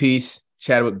rest in peace,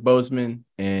 Chadwick Boseman,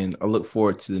 and I look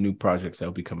forward to the new projects that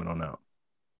will be coming on out.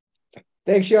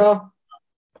 Thanks, y'all.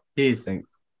 Peace.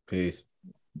 Peace.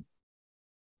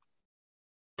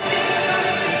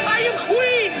 I am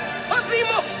queen of the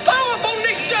most powerful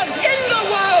nation in the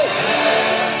world,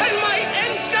 and my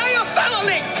entire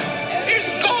family is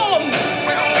gone.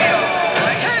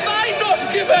 Have I not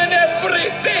given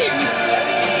everything?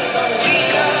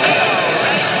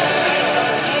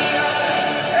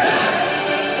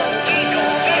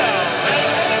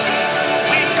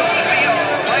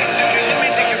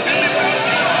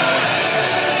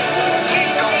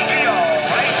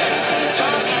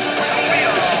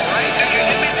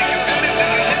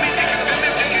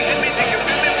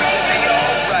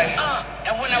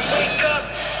 And when I wake up,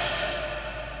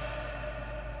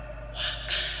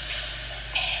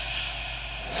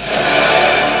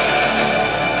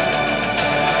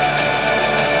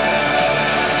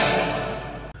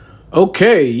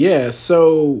 Okay, yeah.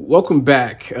 So welcome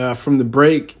back from the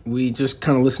break. We just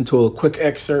kind of listened to a quick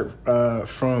excerpt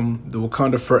from the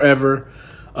Wakanda Forever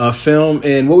film,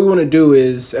 and what we want to do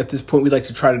is, at this point, we'd like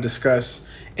to try to discuss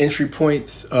entry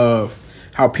points of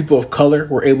how people of color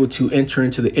were able to enter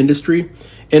into the industry,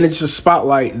 and it's just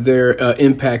spotlight their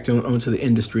impact onto the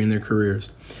industry and their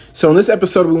careers. So in this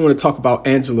episode, we want to talk about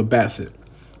Angela Bassett.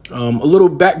 A little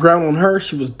background on her: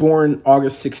 she was born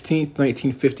August 16th,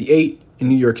 1958. In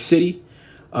New York City,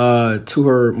 to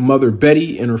her mother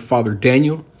Betty and her father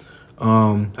Daniel.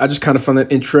 I just kind of found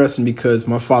that interesting because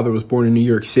my father was born in New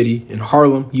York City, in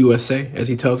Harlem, USA, as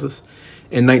he tells us,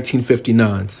 in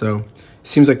 1959. So it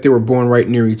seems like they were born right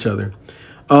near each other.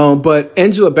 But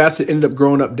Angela Bassett ended up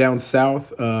growing up down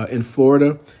south in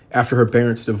Florida after her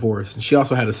parents' divorce, and she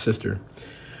also had a sister.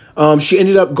 She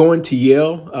ended up going to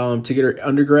Yale to get her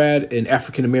undergrad in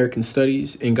African American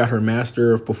Studies and got her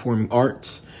Master of Performing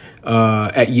Arts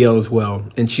at Yale as well.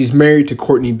 And she's married to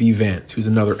Courtney B. Vance, who's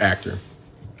another actor.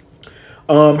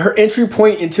 Her entry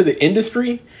point into the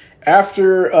industry,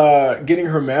 after getting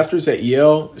her master's at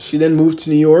Yale, she then moved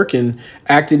to New York and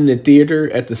acted in the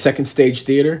theater at the Second Stage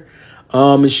Theater.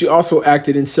 And she also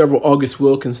acted in several August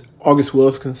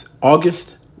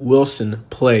Wilson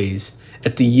plays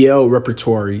at the Yale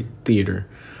Repertory Theater.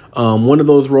 One of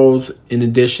those roles, in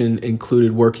addition,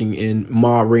 included working in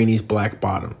Ma Rainey's Black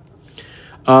Bottom.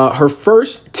 Her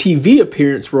first TV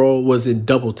appearance role was in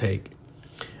Double Take,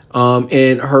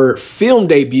 and her film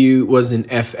debut was in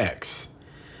FX.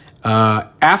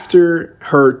 After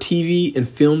her TV and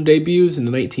film debuts in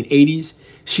the 1980s,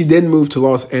 she then moved to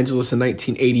Los Angeles in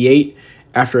 1988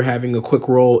 after having a quick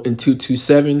role in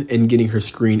 227 and getting her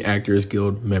Screen Actors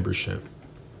Guild membership.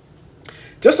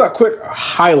 Just a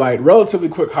relatively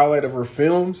quick highlight of her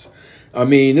films. I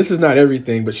mean, this is not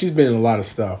everything, but she's been in a lot of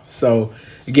stuff. So,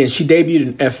 again, she debuted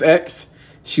in FX.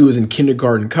 She was in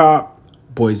Kindergarten Cop,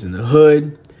 Boys in the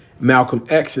Hood, Malcolm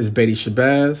X as Betty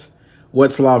Shabazz,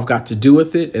 What's Love Got to Do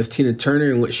With It as Tina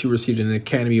Turner, in which she received an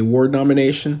Academy Award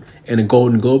nomination and a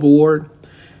Golden Globe Award,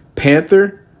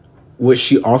 Panther, which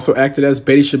she also acted as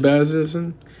Betty Shabazz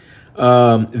in,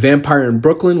 Vampire in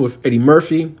Brooklyn with Eddie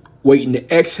Murphy, Waiting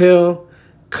to Exhale,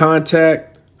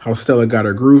 Contact, How Stella Got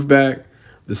Her Groove Back,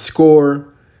 The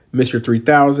Score, Mr.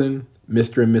 3000,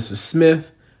 Mr. and Mrs.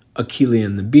 Smith, Achille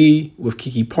and the Bee with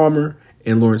Keke Palmer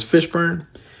and Lawrence Fishburne,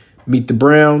 Meet the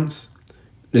Browns,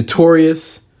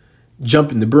 Notorious,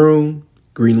 Jump in the Broom,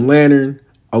 Green Lantern,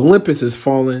 Olympus Has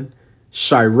Fallen,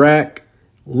 Chirac,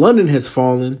 London Has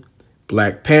Fallen,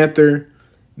 Black Panther,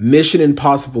 Mission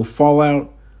Impossible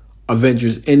Fallout,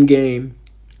 Avengers Endgame,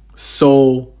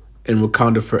 Soul, and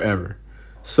Wakanda Forever.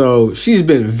 So she's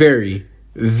been very,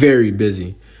 very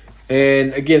busy.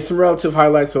 And again, some relative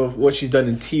highlights of what she's done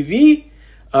in TV.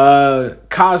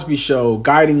 Cosby Show,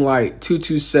 Guiding Light,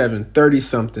 227,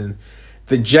 30-something,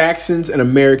 The Jacksons, and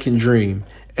American Dream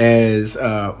as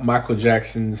Michael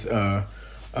Jackson's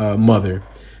mother.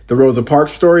 The Rosa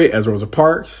Parks Story as Rosa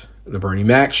Parks, The Bernie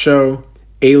Mac Show,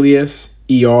 Alias,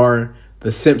 ER,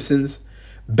 The Simpsons,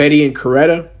 Betty and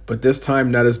Coretta, but this time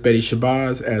not as Betty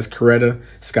Shabazz, as Coretta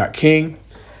Scott King,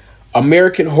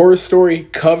 American Horror Story,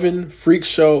 Coven, Freak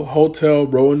Show, Hotel,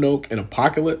 Roanoke, and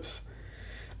Apocalypse.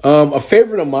 A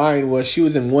favorite of mine was she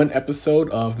was in one episode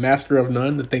of Master of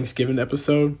None, the Thanksgiving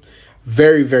episode.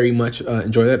 Very, very much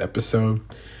enjoy that episode.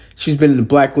 She's been in the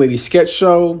Black Lady Sketch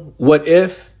Show, What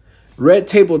If, Red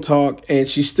Table Talk, and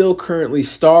she still currently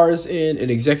stars in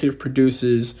and executive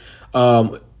produces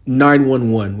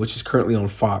 911, which is currently on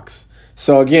Fox.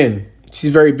 So again,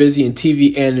 she's very busy in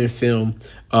TV and in film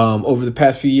over the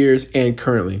past few years and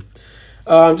currently.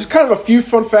 Just kind of a few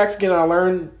fun facts again I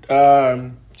learned.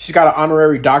 She's got an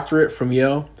honorary doctorate from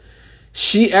Yale.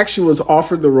 She actually was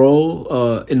offered the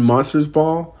role in Monsters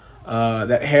Ball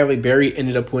that Halle Berry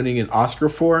ended up winning an Oscar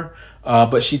for,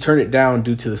 but she turned it down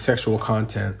due to the sexual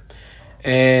content.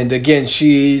 And again,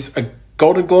 she's a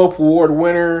Golden Globe Award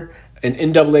winner, an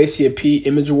NAACP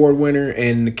Image Award winner,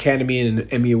 and an Academy and an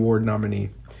Emmy Award nominee.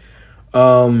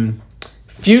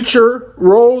 Future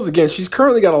roles, again, she's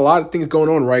currently got a lot of things going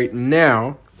on right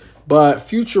now, but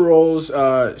future roles,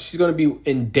 she's going to be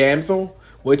in Damsel,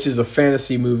 which is a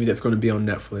fantasy movie that's going to be on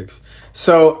Netflix.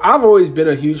 So I've always been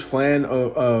a huge fan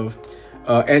of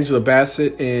Angela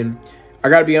Bassett, and I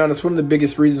got to be honest, one of the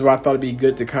biggest reasons why I thought it'd be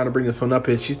good to kind of bring this one up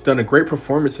is she's done a great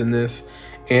performance in this,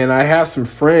 and I have some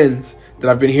friends that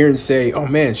I've been hearing say, oh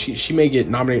man, she may get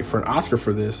nominated for an Oscar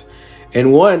for this.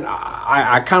 And one,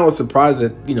 I kind of was surprised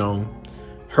that, you know,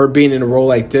 her being in a role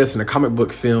like this in a comic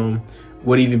book film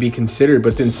would even be considered.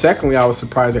 But then secondly, I was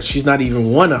surprised that she's not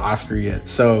even won an Oscar yet.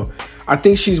 So I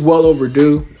think she's well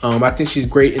overdue. I think she's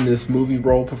great in this movie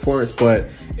role performance. But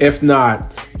if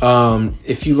not,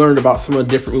 if you learned about some of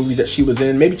the different movies that she was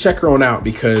in, maybe check her on out,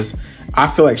 because I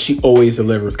feel like she always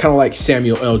delivers. Kind of like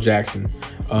Samuel L. Jackson.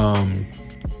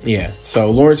 Yeah,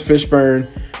 so Lawrence Fishburne,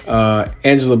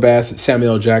 Angela Bassett,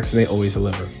 Samuel L. Jackson, they always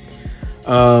deliver.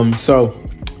 So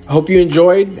I hope you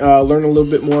enjoyed learning a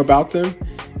little bit more about them,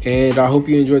 and I hope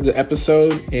you enjoyed the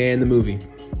episode and the movie.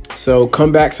 So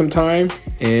come back sometime,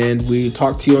 and we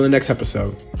talk to you on the next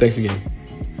episode. Thanks again.